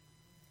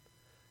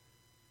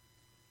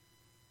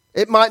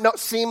 It might not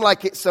seem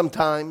like it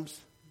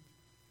sometimes,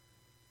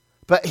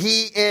 but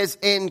he is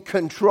in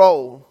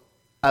control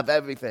of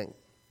everything.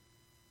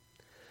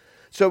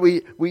 So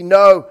we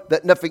know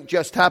that nothing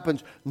just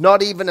happens.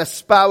 Not even a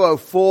sparrow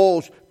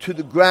falls to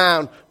the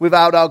ground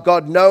without our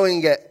God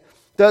knowing it,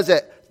 does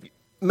it?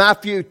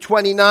 Matthew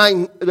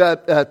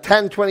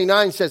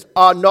 10:29 says,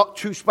 "Are not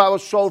two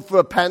sparrows sold for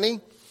a penny?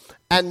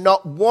 And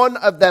not one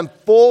of them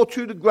fall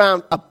to the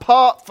ground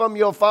apart from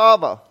your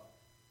Father."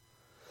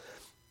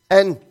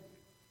 And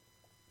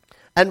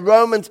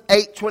Romans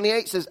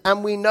 8:28 says,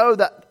 "And we know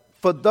that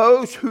for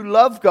those who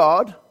love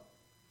God,"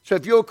 so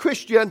if you're a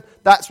Christian,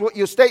 that's what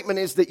your statement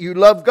is, that you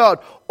love God.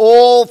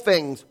 All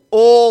things,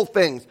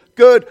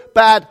 good,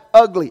 bad,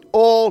 ugly,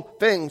 all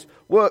things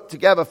work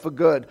together for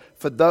good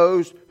for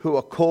those who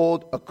are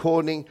called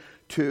according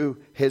to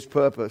his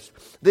purpose.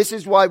 This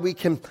is why we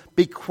can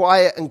be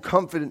quiet and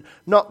confident,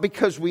 not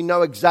because we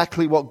know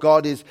exactly what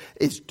God is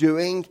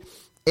doing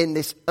in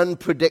this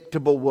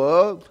unpredictable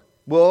world,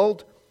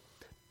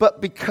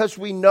 but because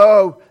we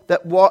know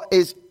that what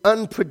is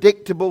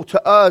unpredictable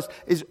to us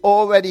is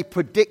already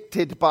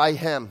predicted by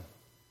him.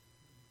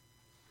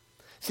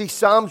 See,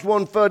 Psalms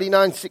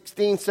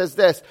 139:16 says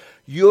this,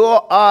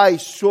 "Your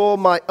eyes saw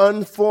my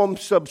unformed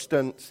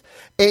substance.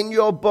 In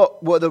your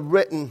book were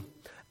written,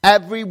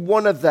 every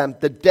one of them,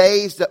 the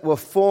days that were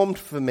formed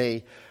for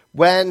me,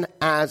 when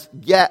as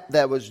yet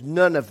there was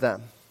none of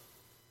them."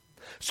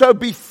 So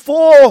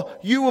before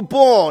you were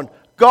born,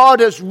 God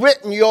has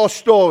written your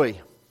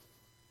story.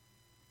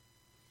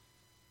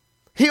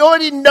 He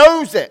already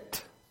knows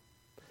it.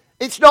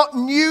 It's not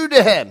new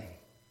to him.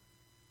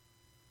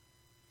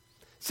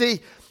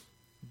 See,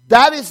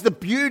 that is the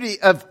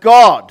beauty of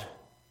God.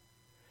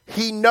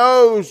 He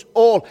knows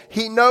all.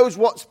 He knows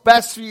what's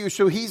best for you.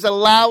 So he's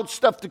allowed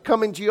stuff to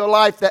come into your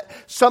life that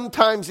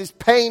sometimes is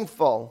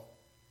painful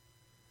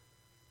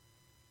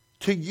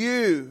to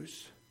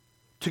use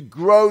to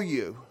grow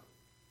you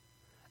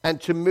and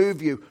to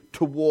move you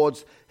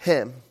towards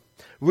him.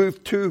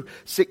 Ruth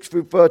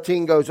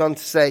 2:6-13 goes on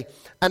to say,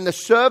 "And the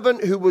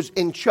servant who was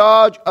in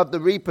charge of the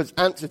reapers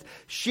answered,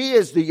 'She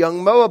is the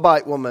young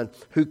Moabite woman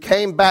who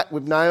came back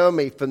with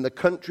Naomi from the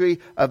country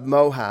of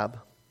Moab.'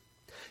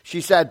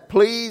 She said,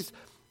 'Please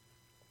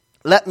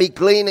let me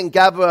glean and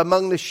gather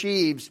among the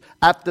sheaves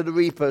after the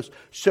reapers.'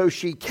 So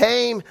she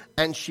came,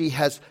 and she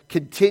has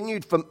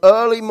continued from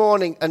early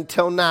morning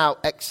until now,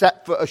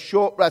 except for a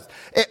short rest."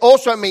 It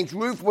also means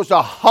Ruth was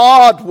a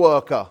hard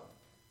worker.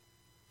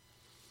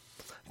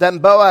 Then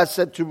Boaz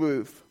said to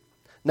Ruth,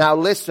 "Now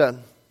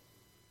listen,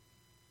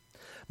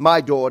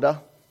 my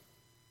daughter,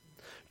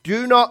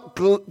 do not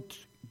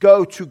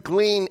go to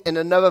glean in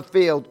another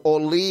field or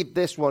leave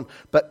this one,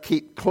 but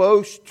keep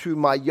close to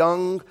my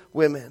young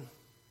women.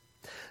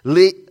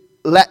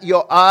 Let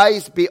your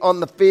eyes be on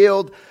the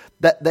field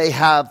that they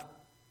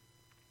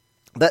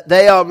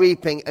are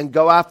reaping, and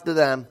go after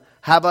them.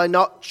 Have I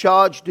not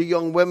charged the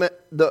young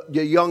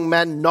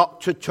men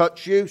not to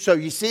touch you?" So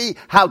you see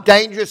how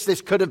dangerous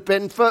this could have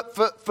been for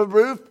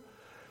Ruth.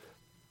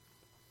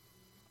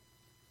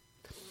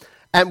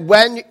 "And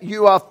when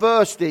you are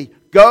thirsty,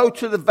 go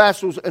to the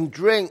vessels and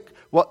drink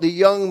what the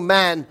young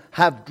men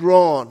have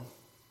drawn."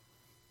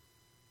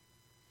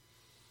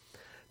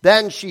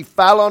 Then she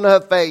fell on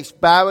her face,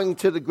 bowing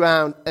to the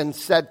ground, and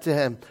said to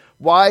him,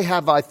 "Why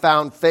have I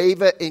found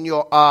favor in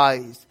your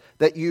eyes,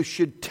 that you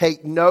should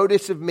take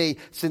notice of me,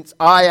 since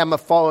I am a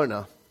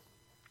foreigner?"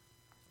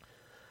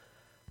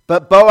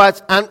 But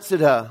Boaz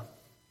answered her,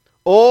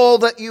 "All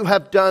that you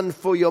have done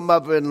for your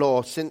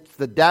mother-in-law since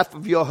the death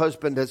of your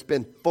husband has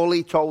been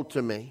fully told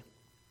to me,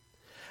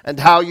 and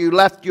how you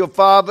left your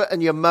father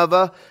and your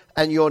mother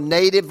and your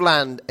native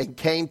land and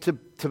came to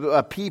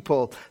a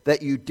people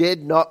that you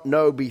did not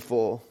know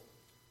before.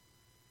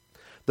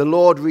 The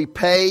Lord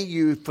repay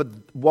you for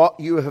what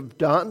you have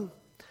done,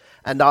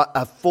 and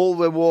a full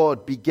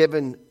reward be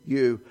given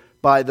you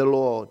by the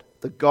Lord,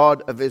 the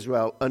God of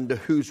Israel, under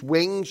whose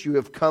wings you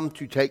have come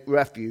to take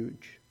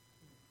refuge."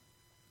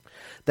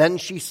 Then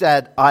she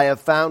said, "I have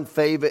found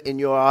favor in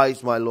your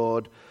eyes, my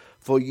Lord,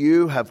 for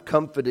you have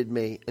comforted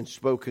me and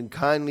spoken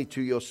kindly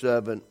to your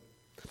servant,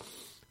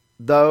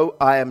 though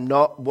I am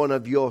not one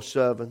of your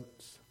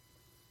servants."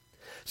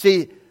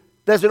 See,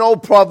 there's an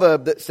old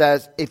proverb that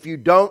says, if you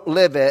don't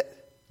live it,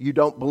 you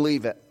don't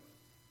believe it.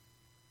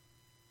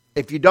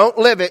 If you don't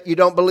live it, you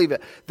don't believe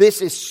it.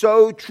 This is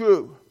so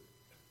true.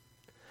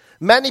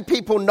 Many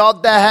people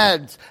nod their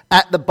heads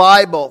at the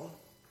Bible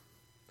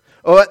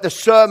or at the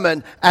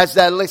sermon as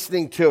they're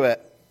listening to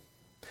it,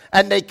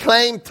 and they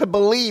claim to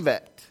believe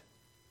it.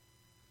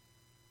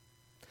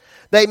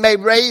 They may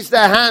raise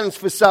their hands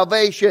for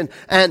salvation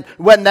and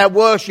when they're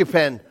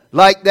worshiping,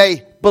 like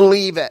they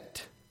believe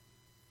it.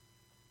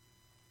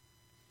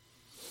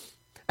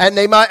 And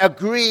they might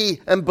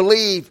agree and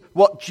believe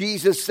what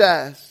Jesus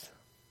says.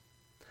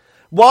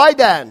 Why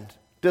then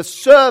does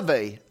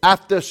survey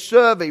after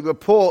survey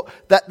report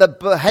that the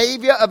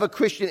behavior of a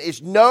Christian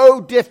is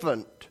no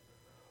different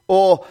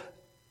or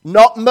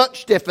not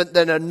much different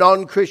than a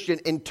non-Christian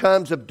in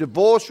terms of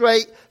divorce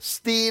rate,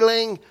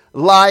 stealing,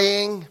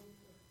 lying,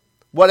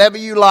 whatever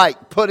you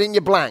like, put in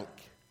your blank?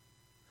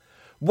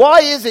 Why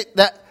is it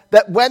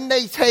that when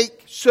they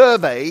take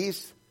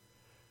surveys,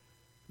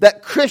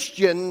 that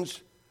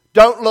Christians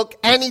don't look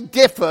any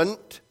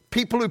different,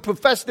 people who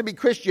profess to be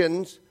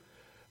Christians,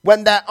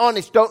 when they're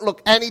honest, don't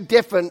look any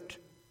different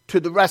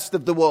to the rest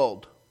of the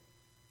world?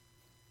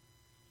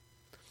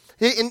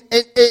 In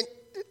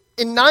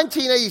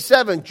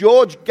 1987,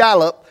 George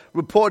Gallup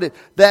reported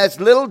there's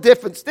little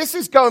difference. This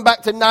is going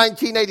back to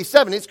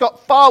 1987. It's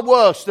got far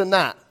worse than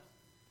that.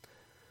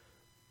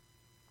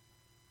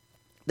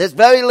 There's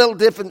very little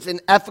difference in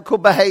ethical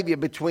behavior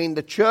between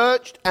the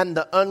churched and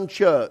the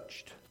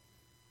unchurched.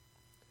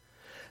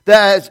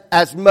 There's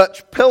as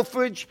much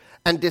pilferage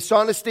and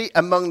dishonesty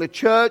among the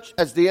church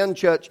as the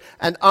unchurched,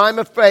 and I'm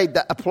afraid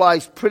that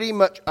applies pretty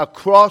much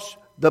across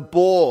the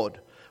board.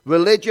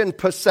 Religion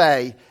per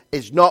se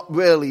is not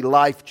really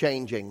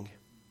life-changing.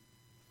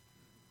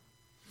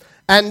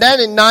 And then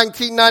in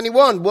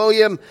 1991,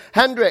 William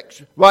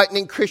Hendricks, writing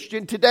in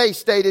Christian Today,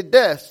 stated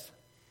this: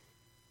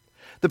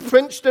 "The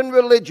Princeton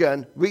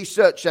Religion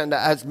Research Center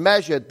has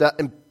measured the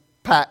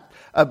impact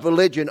of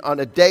religion on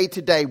a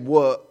day-to-day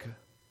work,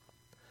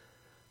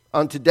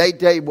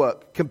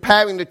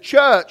 comparing the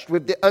church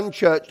with the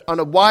unchurched on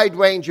a wide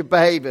range of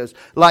behaviors,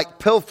 like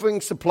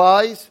pilfering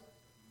supplies,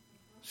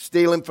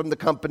 stealing from the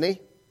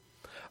company,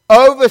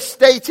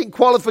 overstating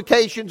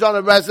qualifications on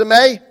a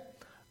resume,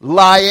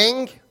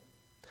 lying,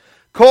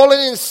 calling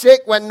in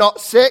sick when not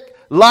sick,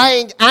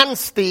 lying and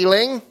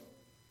stealing,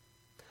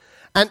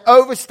 and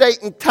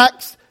overstating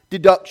tax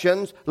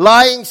deductions,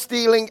 lying,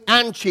 stealing,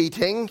 and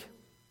cheating.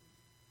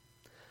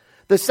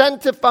 The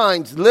center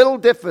finds little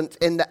difference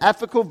in the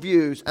ethical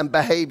views and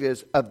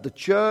behaviors of the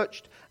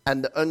churched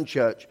and the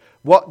unchurched.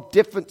 What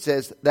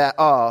differences there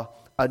are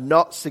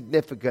not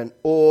significant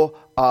or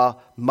are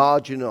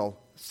marginal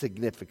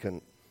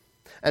significant."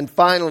 And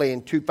finally,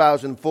 in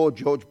 2004,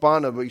 George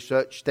Barna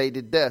research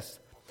stated this: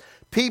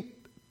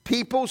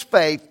 "People's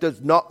faith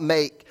does not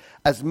make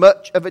as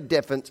much of a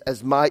difference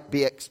as might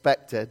be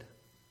expected,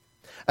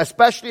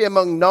 especially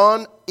among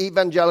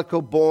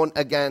non-evangelical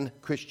born-again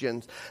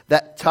Christians.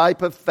 Their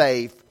type of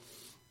faith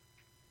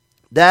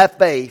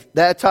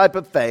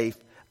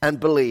and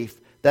belief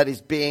that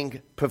is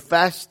being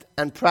professed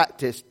and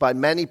practiced by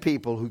many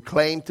people who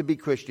claim to be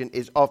Christian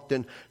is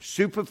often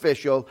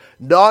superficial,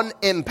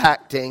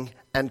 non-impacting,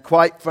 and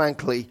quite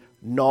frankly,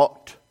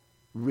 not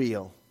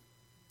real."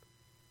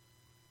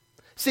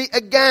 See,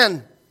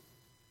 again,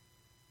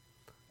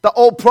 the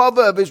old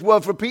proverb is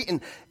worth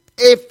repeating.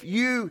 If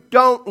you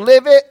don't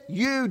live it,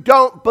 you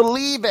don't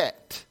believe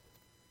it.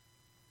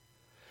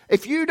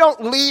 If you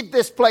don't leave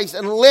this place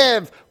and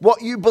live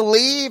what you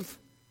believe,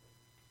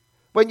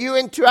 when you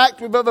interact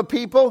with other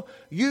people,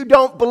 you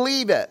don't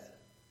believe it.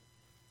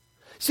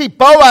 See,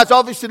 Boaz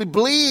obviously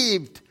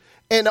believed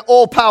in an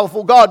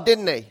all-powerful God,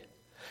 didn't he?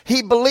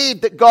 He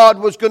believed that God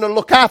was going to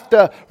look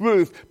after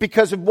Ruth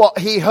because of what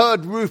he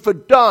heard Ruth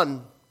had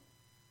done.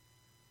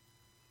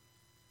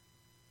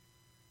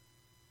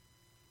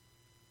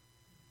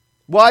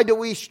 Why do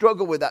we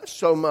struggle with that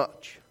so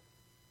much?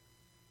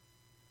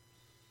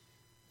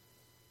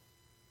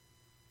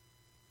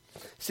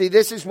 See,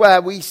 this is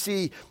where we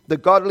see the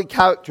godly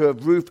character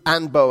of Ruth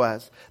and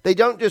Boaz. They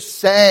don't just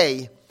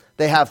say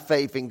they have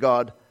faith in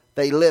God,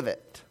 they live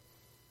it.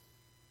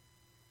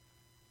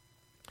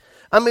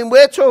 I mean,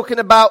 we're talking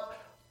about,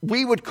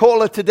 we would call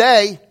her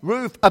today,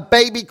 Ruth, a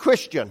baby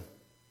Christian.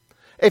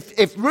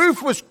 If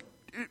Ruth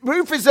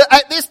is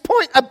at this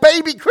point a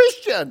baby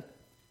Christian.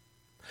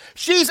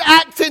 She's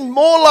acting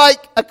more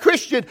like a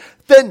Christian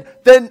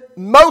than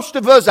most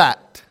of us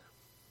act.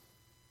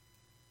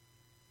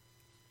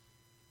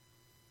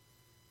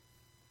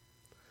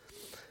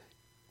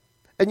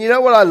 And you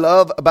know what I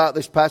love about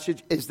this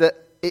passage is that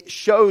it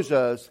shows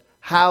us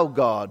how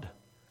God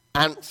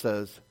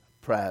answers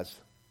prayers.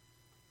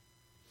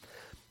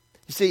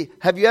 You see,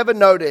 have you ever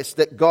noticed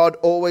that God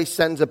always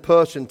sends a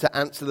person to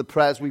answer the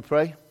prayers we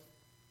pray?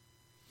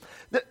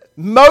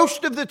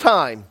 Most of the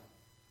time,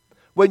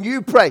 when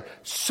you pray,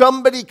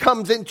 somebody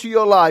comes into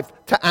your life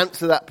to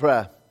answer that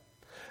prayer.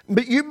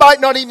 But you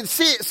might not even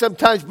see it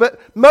sometimes,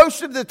 but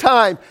most of the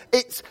time,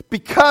 it's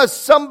because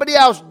somebody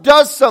else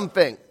does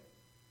something.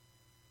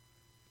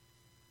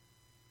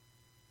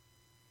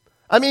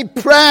 I mean,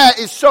 prayer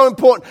is so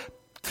important.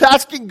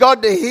 Asking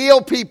God to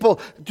heal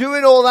people,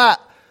 doing all that.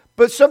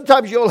 But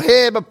sometimes you'll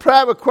hear a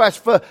prayer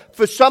request for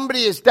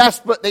somebody is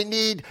desperate. They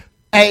need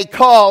a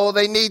car or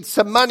they need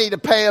some money to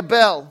pay a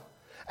bill.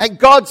 And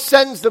God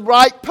sends the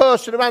right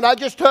person around. I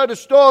just heard a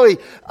story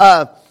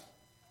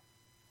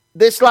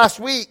this last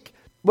week.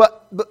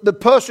 But the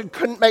person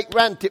couldn't make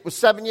rent. It was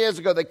 7 years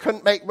ago. They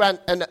couldn't make rent.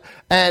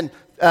 And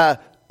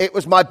it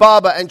was my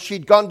barber, and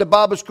she'd gone to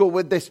barber school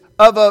with this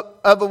other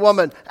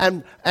woman.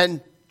 And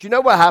do you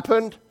know what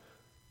happened?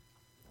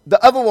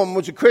 The other woman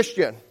was a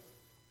Christian.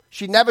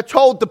 She never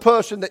told the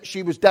person that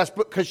she was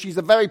desperate, because she's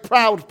a very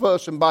proud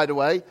person, by the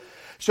way.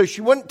 So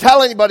she wouldn't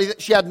tell anybody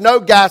that she had no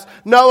gas,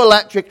 no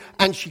electric,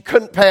 and she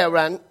couldn't pay her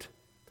rent.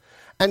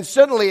 And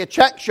suddenly a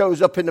check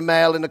shows up in the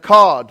mail in a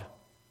card.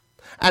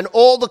 And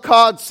all the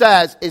card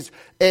says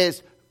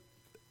is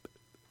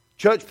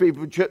church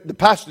people, the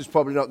pastor's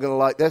probably not going to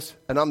like this,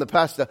 and I'm the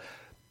pastor.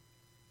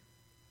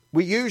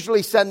 We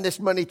usually send this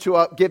money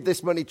give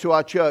this money to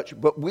our church,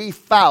 but we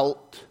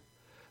felt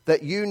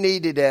that you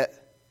needed it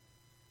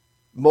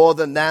more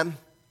than them,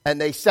 and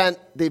they sent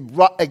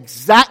the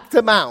exact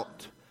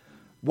amount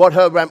what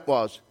her rent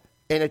was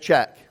in a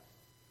check.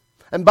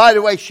 And by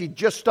the way, she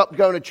just stopped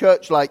going to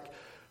church like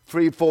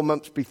 3 or 4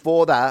 months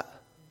before that,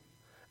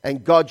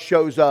 and God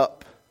shows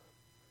up.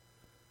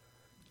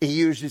 He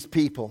uses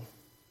people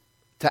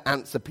to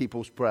answer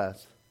people's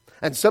prayers.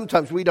 And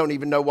sometimes we don't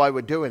even know why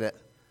we're doing it.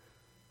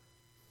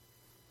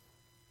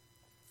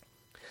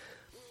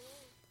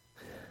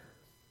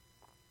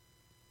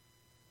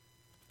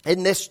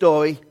 In this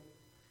story,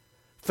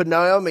 for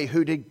Naomi,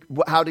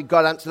 how did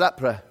God answer that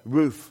prayer?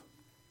 Ruth.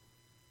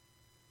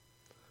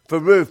 For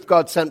Ruth,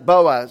 God sent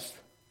Boaz.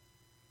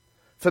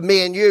 For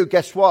me and you,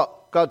 guess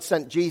what? God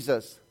sent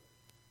Jesus.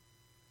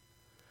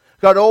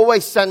 God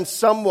always sends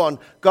someone.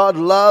 God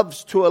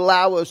loves to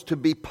allow us to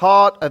be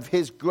part of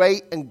his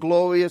great and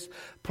glorious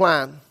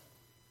plan.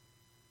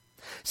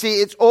 See,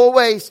 it's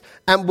always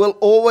and will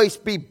always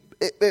be,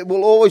 it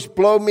will always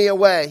blow me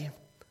away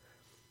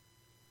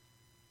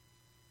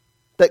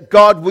that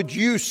God would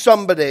use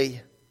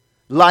somebody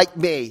like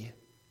me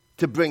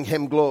to bring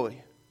him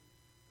glory.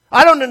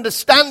 I don't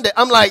understand it.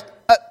 I'm like,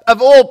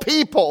 of all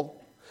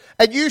people,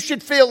 and you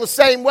should feel the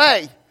same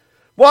way.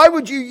 Why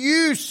would you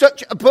use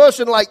such a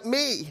person like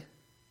me?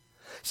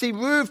 See,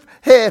 Ruth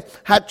here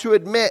had to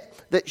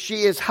admit that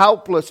she is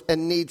helpless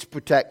and needs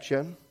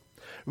protection.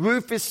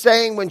 Ruth is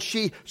saying when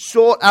she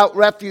sought out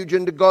refuge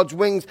under God's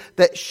wings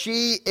that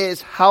she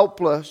is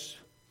helpless.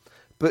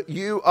 But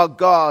you are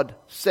God,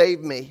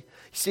 save me.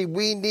 See,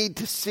 we need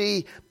to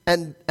see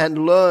and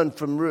learn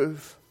from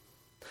Ruth.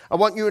 I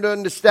want you to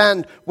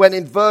understand when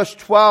in verse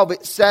 12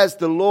 it says,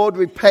 the Lord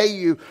repay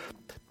you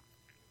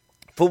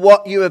for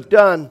what you have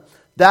done.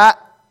 That,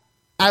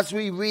 as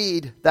we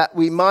read, that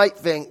we might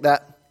think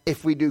that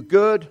if we do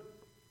good,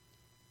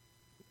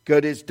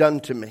 good is done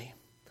to me.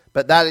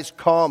 But that is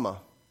karma.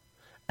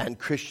 And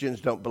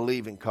Christians don't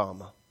believe in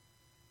karma.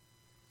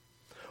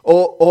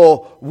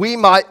 Or we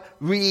might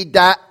read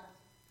that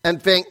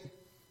and think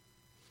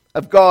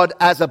of God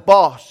as a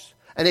boss.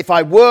 And if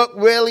I work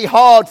really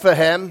hard for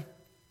him,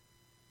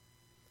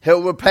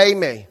 he'll repay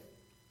me.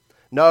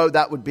 No,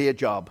 that would be a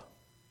job.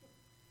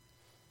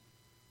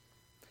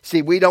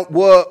 See, we don't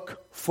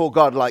work for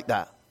God like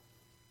that.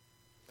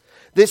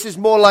 This is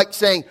more like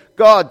saying,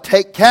 God,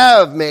 take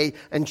care of me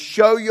and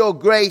show your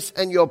grace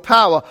and your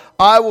power.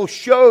 I will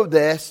show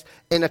this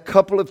in a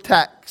couple of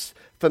texts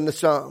from the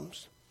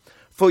Psalms.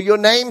 For your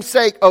name's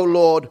sake, O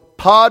Lord,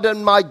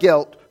 pardon my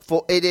guilt,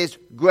 for it is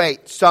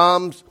great.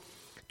 Psalms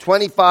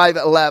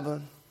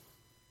 25:11.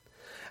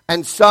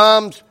 And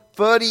Psalms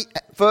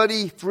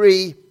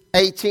 33,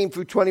 18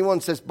 through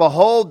 21 says,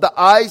 behold, the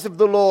eyes of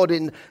the Lord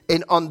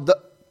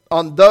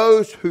on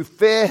those who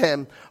fear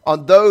him,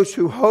 on those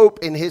who hope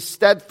in his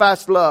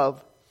steadfast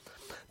love,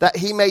 that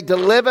he may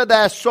deliver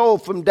their soul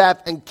from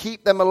death and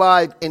keep them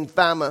alive in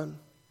famine.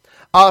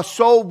 Our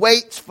soul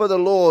waits for the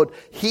Lord.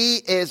 He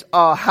is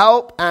our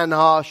help and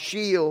our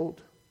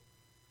shield.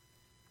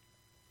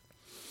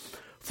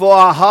 For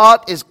our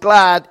heart is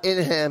glad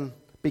in him,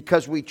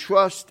 because we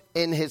trust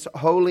in his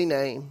holy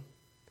name.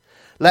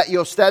 Let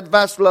your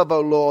steadfast love, O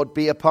Lord,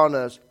 be upon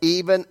us,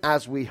 even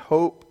as we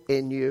hope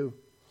in you.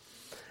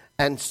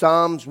 And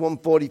Psalms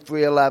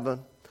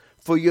 143:11.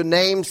 For your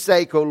name's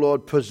sake, O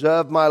Lord,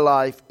 preserve my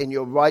life. In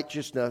your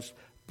righteousness,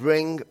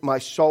 bring my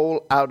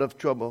soul out of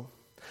trouble.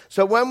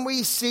 So when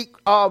we seek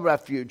our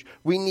refuge,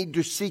 we need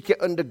to seek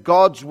it under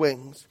God's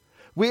wings.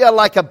 We are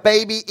like a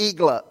baby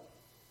eaglet.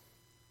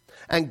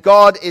 And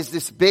God is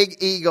this big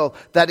eagle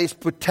that is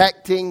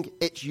protecting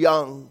its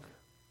young.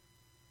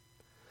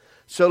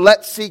 So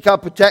let's seek our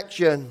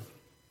protection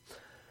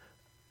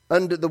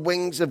under the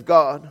wings of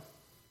God.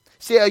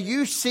 See, are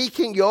you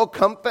seeking your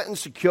comfort and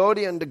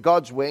security under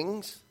God's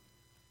wings?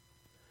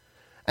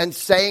 And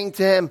saying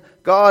to him,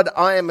 God,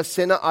 I am a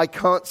sinner. I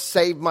can't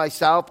save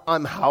myself.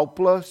 I'm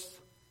helpless.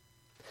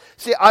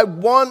 See, I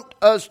want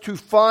us to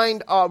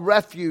find our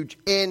refuge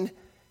in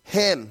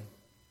him.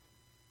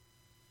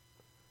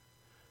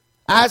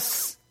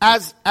 As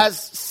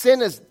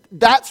sinners,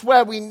 that's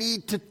where we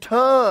need to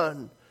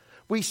turn.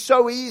 We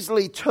so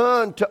easily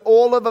turn to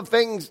all other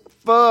things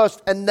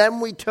first, and then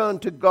we turn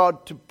to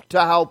God to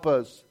help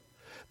us.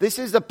 This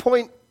is the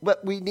point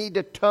that we need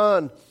to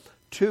turn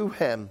to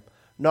him,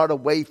 not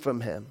away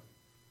from him.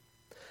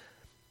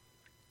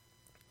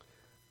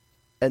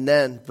 And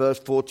then verse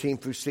 14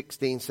 through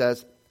 16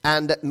 says,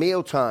 and at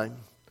mealtime,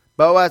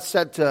 Boaz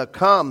said to her,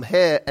 come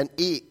here and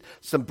eat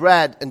some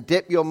bread and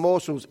dip your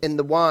morsels in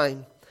the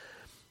wine.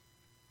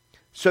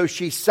 So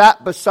she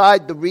sat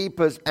beside the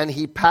reapers, and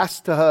he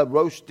passed to her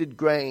roasted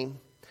grain.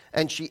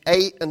 And she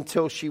ate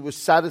until she was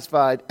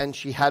satisfied, and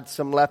she had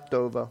some left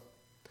over.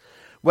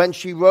 When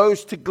she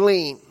rose to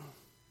glean,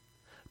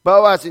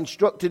 Boaz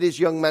instructed his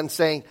young men,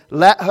 saying,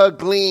 let her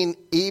glean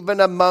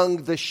even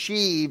among the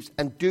sheaves,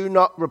 and do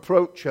not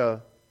reproach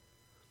her.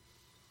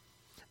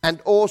 And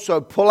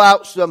also pull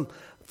out some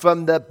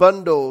from the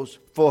bundles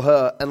for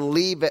her, and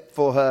leave it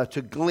for her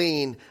to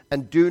glean,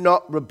 and do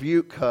not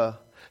rebuke her.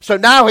 So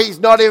now he's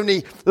not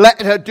only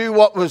letting her do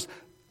what was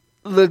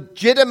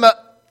legitimate,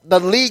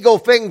 the legal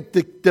thing,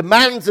 the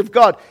demands of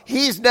God.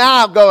 He's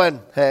now going,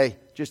 hey,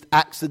 just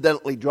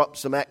accidentally drop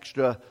some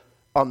extra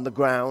on the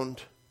ground.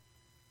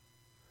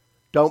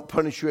 Don't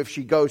punish her if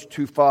she goes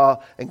too far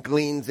and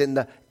gleans in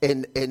the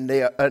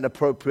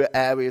inappropriate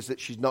areas that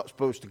she's not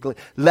supposed to glean.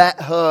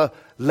 Let her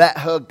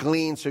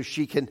glean so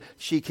she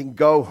can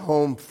go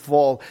home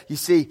full. You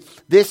see,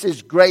 this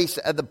is grace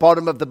at the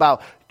bottom of the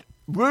barrel.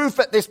 Ruth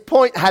at this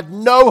point had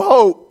no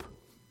hope.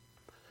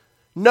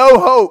 No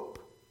hope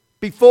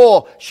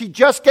before. She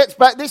just gets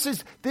back. This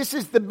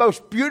is the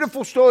most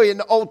beautiful story in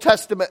the Old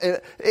Testament.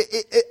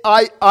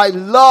 I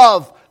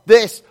love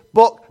this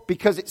book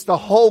because it's the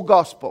whole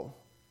gospel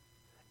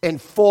in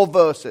 4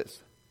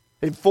 verses,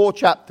 in 4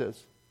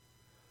 chapters.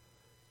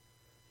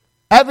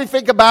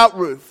 Everything about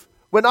Ruth.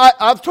 When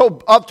I've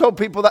told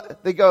people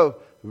that, they go,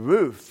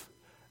 Ruth.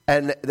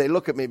 And they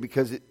look at me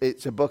because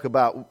it's a book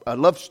about a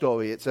love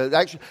story.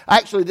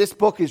 Actually, this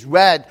book is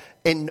read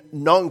in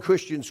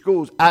non-Christian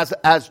schools as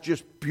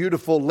just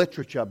beautiful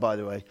literature, by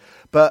the way.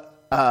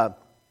 But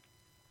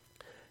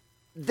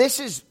this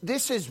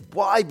is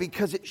why,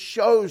 because it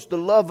shows the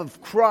love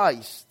of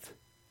Christ.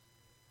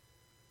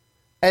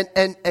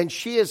 And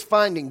she is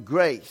finding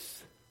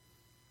grace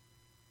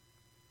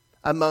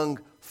among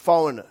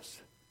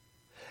foreigners.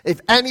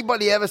 If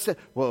anybody ever said,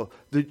 well,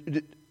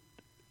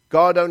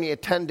 God only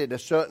attended a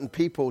certain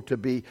people to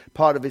be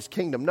part of his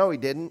kingdom. No, he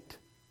didn't.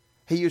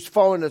 He used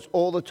foreigners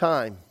all the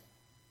time.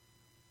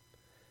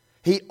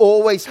 He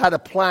always had a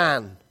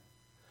plan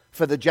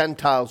for the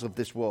Gentiles of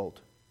this world.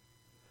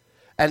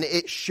 And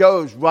it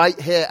shows right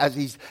here as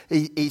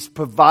he's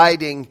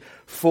providing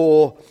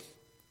for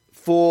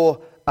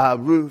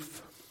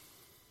Ruth.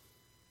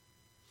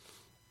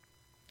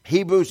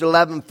 Hebrews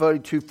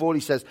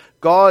 11:32-40 says,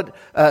 God,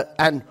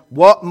 and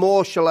what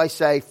more shall I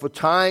say? For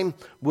time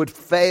would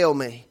fail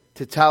me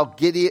to tell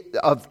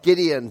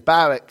Gideon,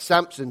 Barak,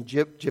 Samson,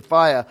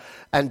 Jephthah,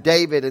 and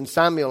David, and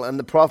Samuel, and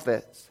the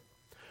prophets,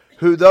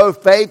 who through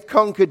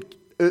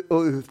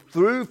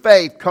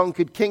faith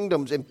conquered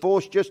kingdoms,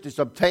 enforced justice,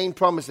 obtained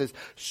promises,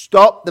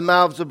 stopped the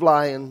mouths of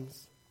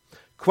lions,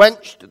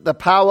 quenched the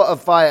power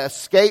of fire,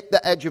 escaped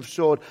the edge of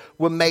sword,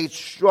 were made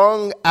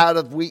strong out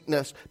of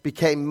weakness,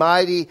 became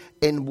mighty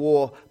in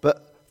war,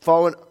 but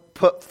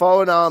put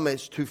foreign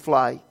armies to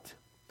flight.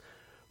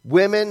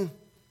 Women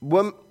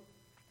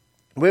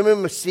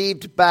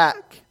received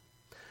back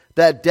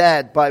their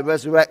dead by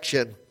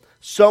resurrection.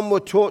 Some were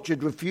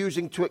tortured,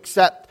 refusing to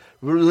accept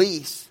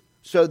release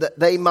so that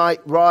they might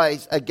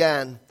rise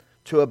again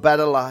to a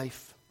better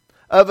life.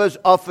 Others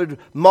offered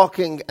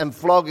mocking and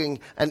flogging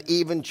and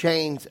even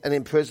chains and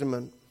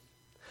imprisonment.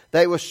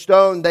 They were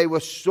stoned, they were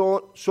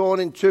sawn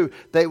in two,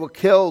 they were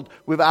killed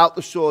without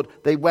the sword.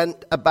 They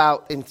went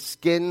about in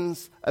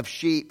skins of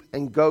sheep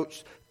and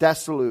goats,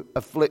 desolate,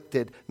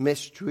 afflicted,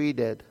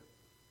 mistreated.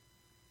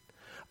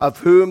 of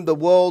whom the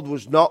world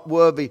was not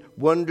worthy,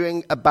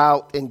 wandering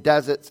about in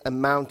deserts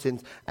and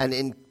mountains and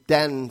in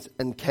dens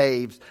and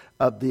caves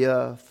of the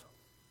earth.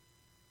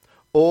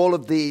 All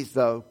of these,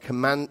 though,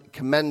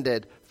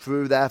 commended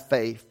through their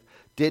faith,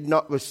 did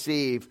not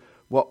receive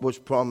what was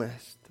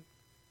promised,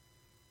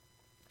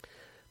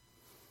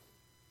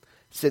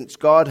 since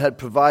God had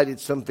provided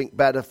something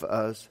better for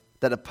us,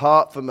 that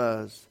apart from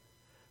us,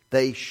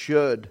 they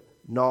should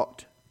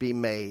not be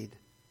made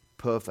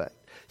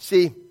perfect.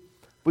 See,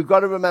 we've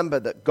got to remember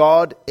that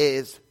God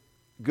is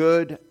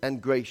good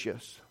and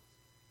gracious.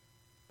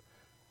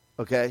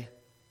 Okay?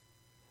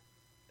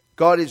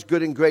 God is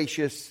good and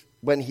gracious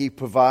when he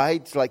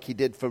provides, like he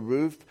did for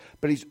Ruth,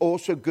 but he's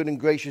also good and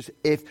gracious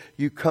if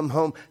you come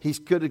home. He's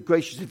good and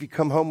gracious if you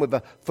come home with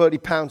a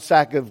 30-pound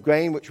sack of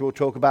grain, which we'll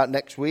talk about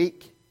next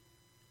week.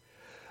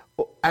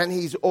 And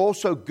he's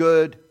also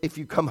good if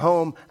you come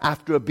home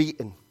after a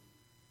beating.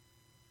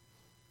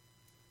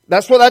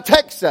 That's what that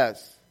text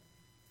says.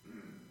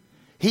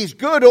 He's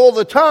good all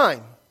the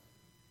time.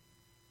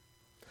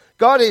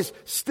 God is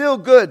still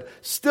good,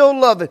 still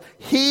loving.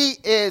 He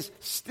is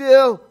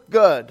still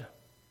good.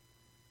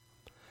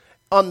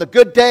 On the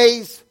good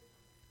days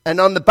and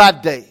on the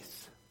bad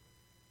days.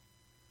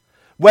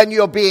 When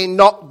you're being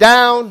knocked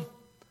down,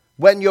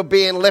 when you're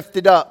being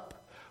lifted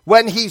up.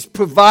 When he's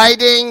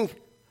providing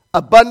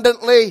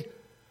abundantly,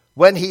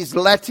 when he's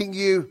letting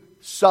you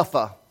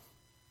suffer.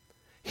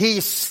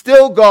 He's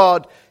still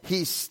God.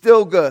 He's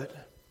still good.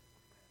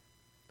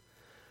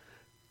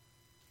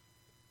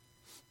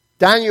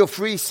 Daniel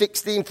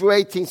 3:16 through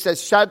 18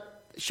 says,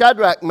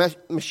 Shadrach,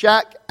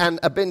 Meshach, and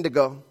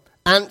Abednego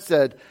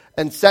answered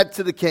and said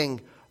to the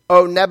king,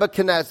 O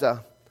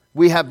Nebuchadnezzar,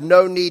 we have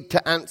no need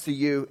to answer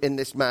you in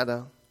this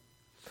matter.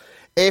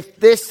 If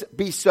this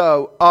be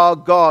so, our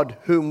God,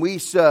 whom we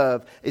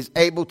serve, is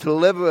able to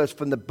deliver us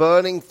from the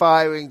burning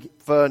fiery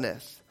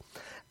furnace,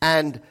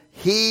 and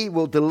he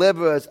will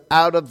deliver us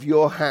out of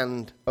your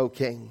hand, O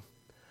king.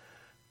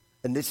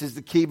 And this is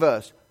the key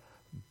verse.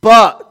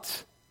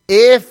 But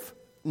if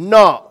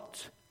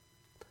not,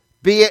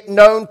 be it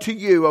known to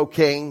you, O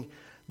king,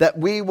 that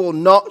we will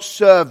not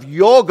serve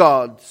your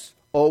gods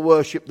or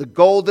worship the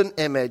golden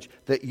image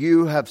that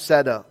you have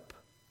set up.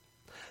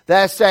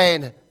 They're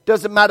saying,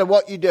 doesn't matter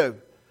what you do.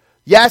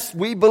 Yes,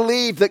 we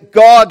believe that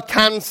God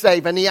can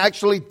save, and he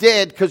actually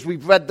did because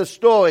we've read the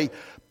story.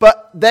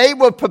 But they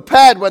were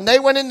prepared when they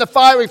went in the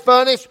fiery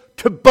furnace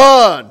to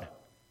burn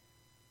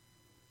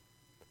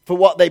for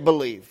what they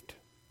believed.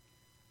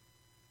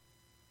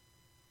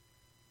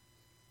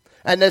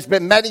 And there's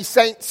been many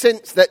saints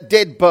since that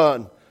did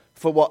burn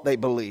for what they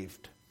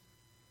believed.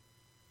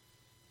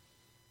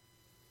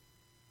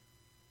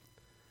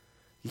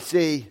 You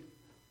see,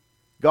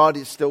 God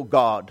is still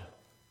God,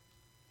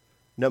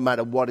 no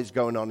matter what is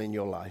going on in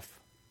your life.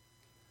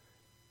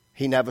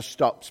 He never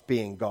stops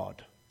being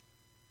God.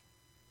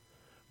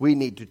 We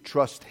need to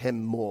trust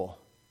him more,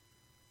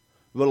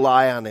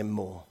 rely on him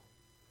more.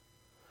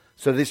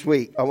 So this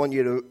week, I want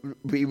you to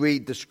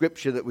reread the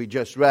scripture that we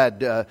just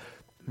read,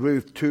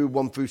 Ruth 2,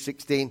 1 through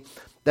 16.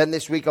 Then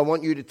this week, I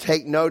want you to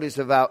take notice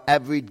of how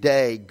every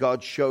day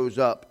God shows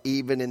up,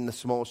 even in the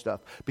small stuff.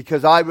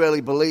 Because I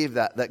really believe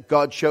that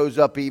God shows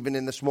up even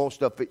in the small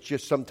stuff. It's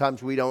just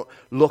sometimes we don't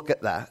look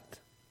at that.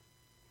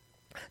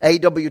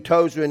 A.W.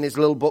 Tozer, in his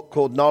little book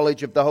called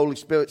Knowledge of the Holy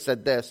Spirit,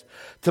 said this: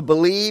 to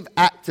believe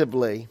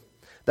actively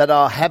that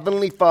our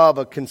Heavenly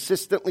Father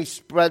consistently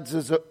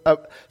spreads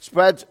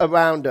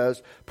around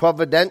us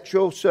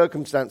providential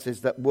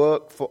circumstances that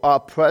work for our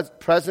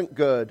present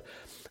good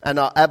and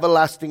our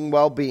everlasting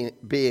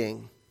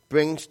well-being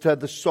brings to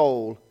the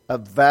soul a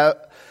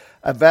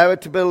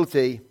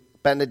veritability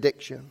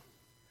benediction.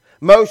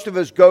 Most of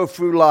us go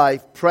through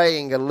life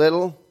praying a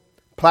little,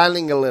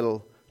 planning a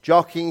little,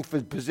 jockeying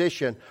for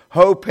position,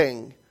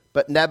 hoping,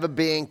 but never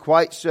being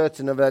quite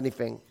certain of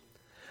anything,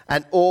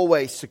 and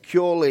always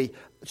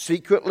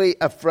secretly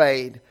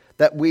afraid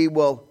that we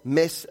will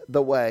miss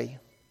the way.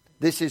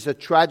 This is a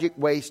tragic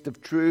waste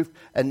of truth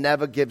and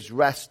never gives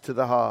rest to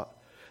the heart.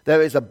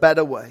 There is a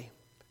better way.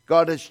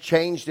 God has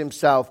changed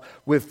himself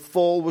with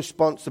full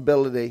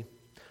responsibility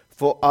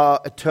for our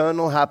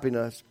eternal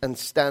happiness and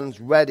stands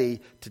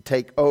ready to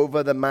take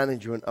over the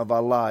management of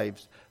our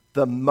lives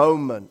the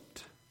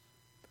moment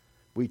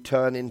we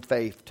turn in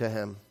faith to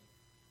him.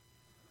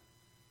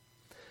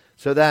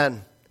 So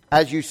then,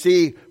 as you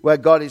see where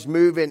God is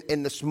moving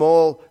in the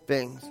small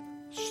things,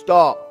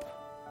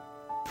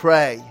 stop,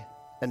 pray,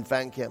 and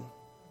thank him.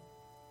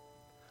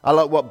 I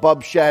like what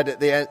Bob shared at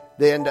the end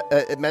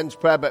at men's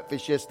prayer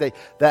breakfast yesterday,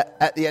 that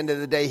at the end of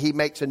the day he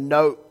makes a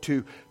note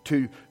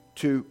he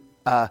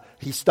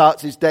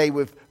starts his day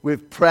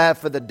with prayer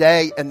for the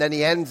day, and then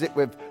he ends it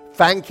with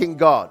thanking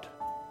God.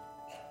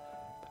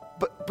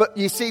 But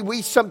you see,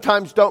 we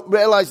sometimes don't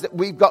realize that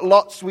we've got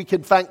lots we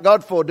can thank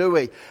God for, do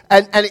we?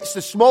 And it's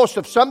the small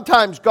stuff.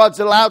 Sometimes God's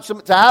allowed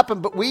something to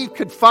happen, but we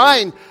could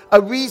find a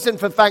reason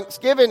for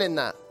thanksgiving in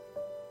that.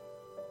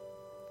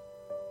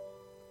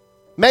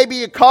 Maybe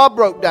your car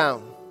broke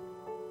down,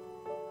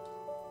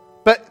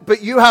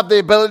 but you have the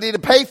ability to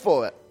pay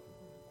for it.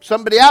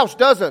 Somebody else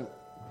doesn't.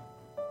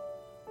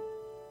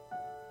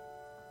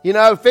 You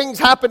know, things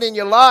happen in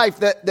your life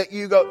that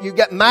you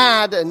get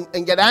mad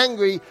and get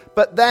angry,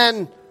 but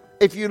then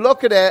if you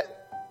look at it,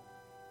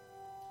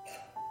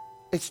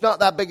 it's not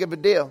that big of a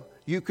deal.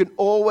 You can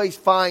always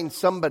find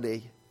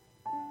somebody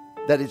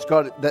that's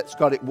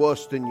got it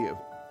worse than you.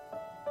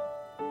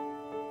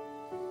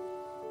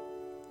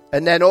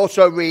 And then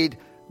also read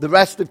the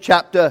rest of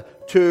chapter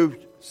 2,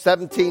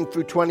 17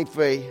 through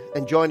 23,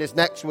 and join us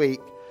next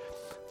week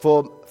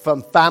for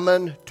From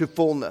Famine to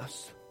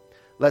Fullness.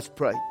 Let's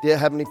pray. Dear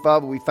Heavenly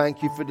Father, we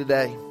thank you for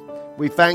today. We thank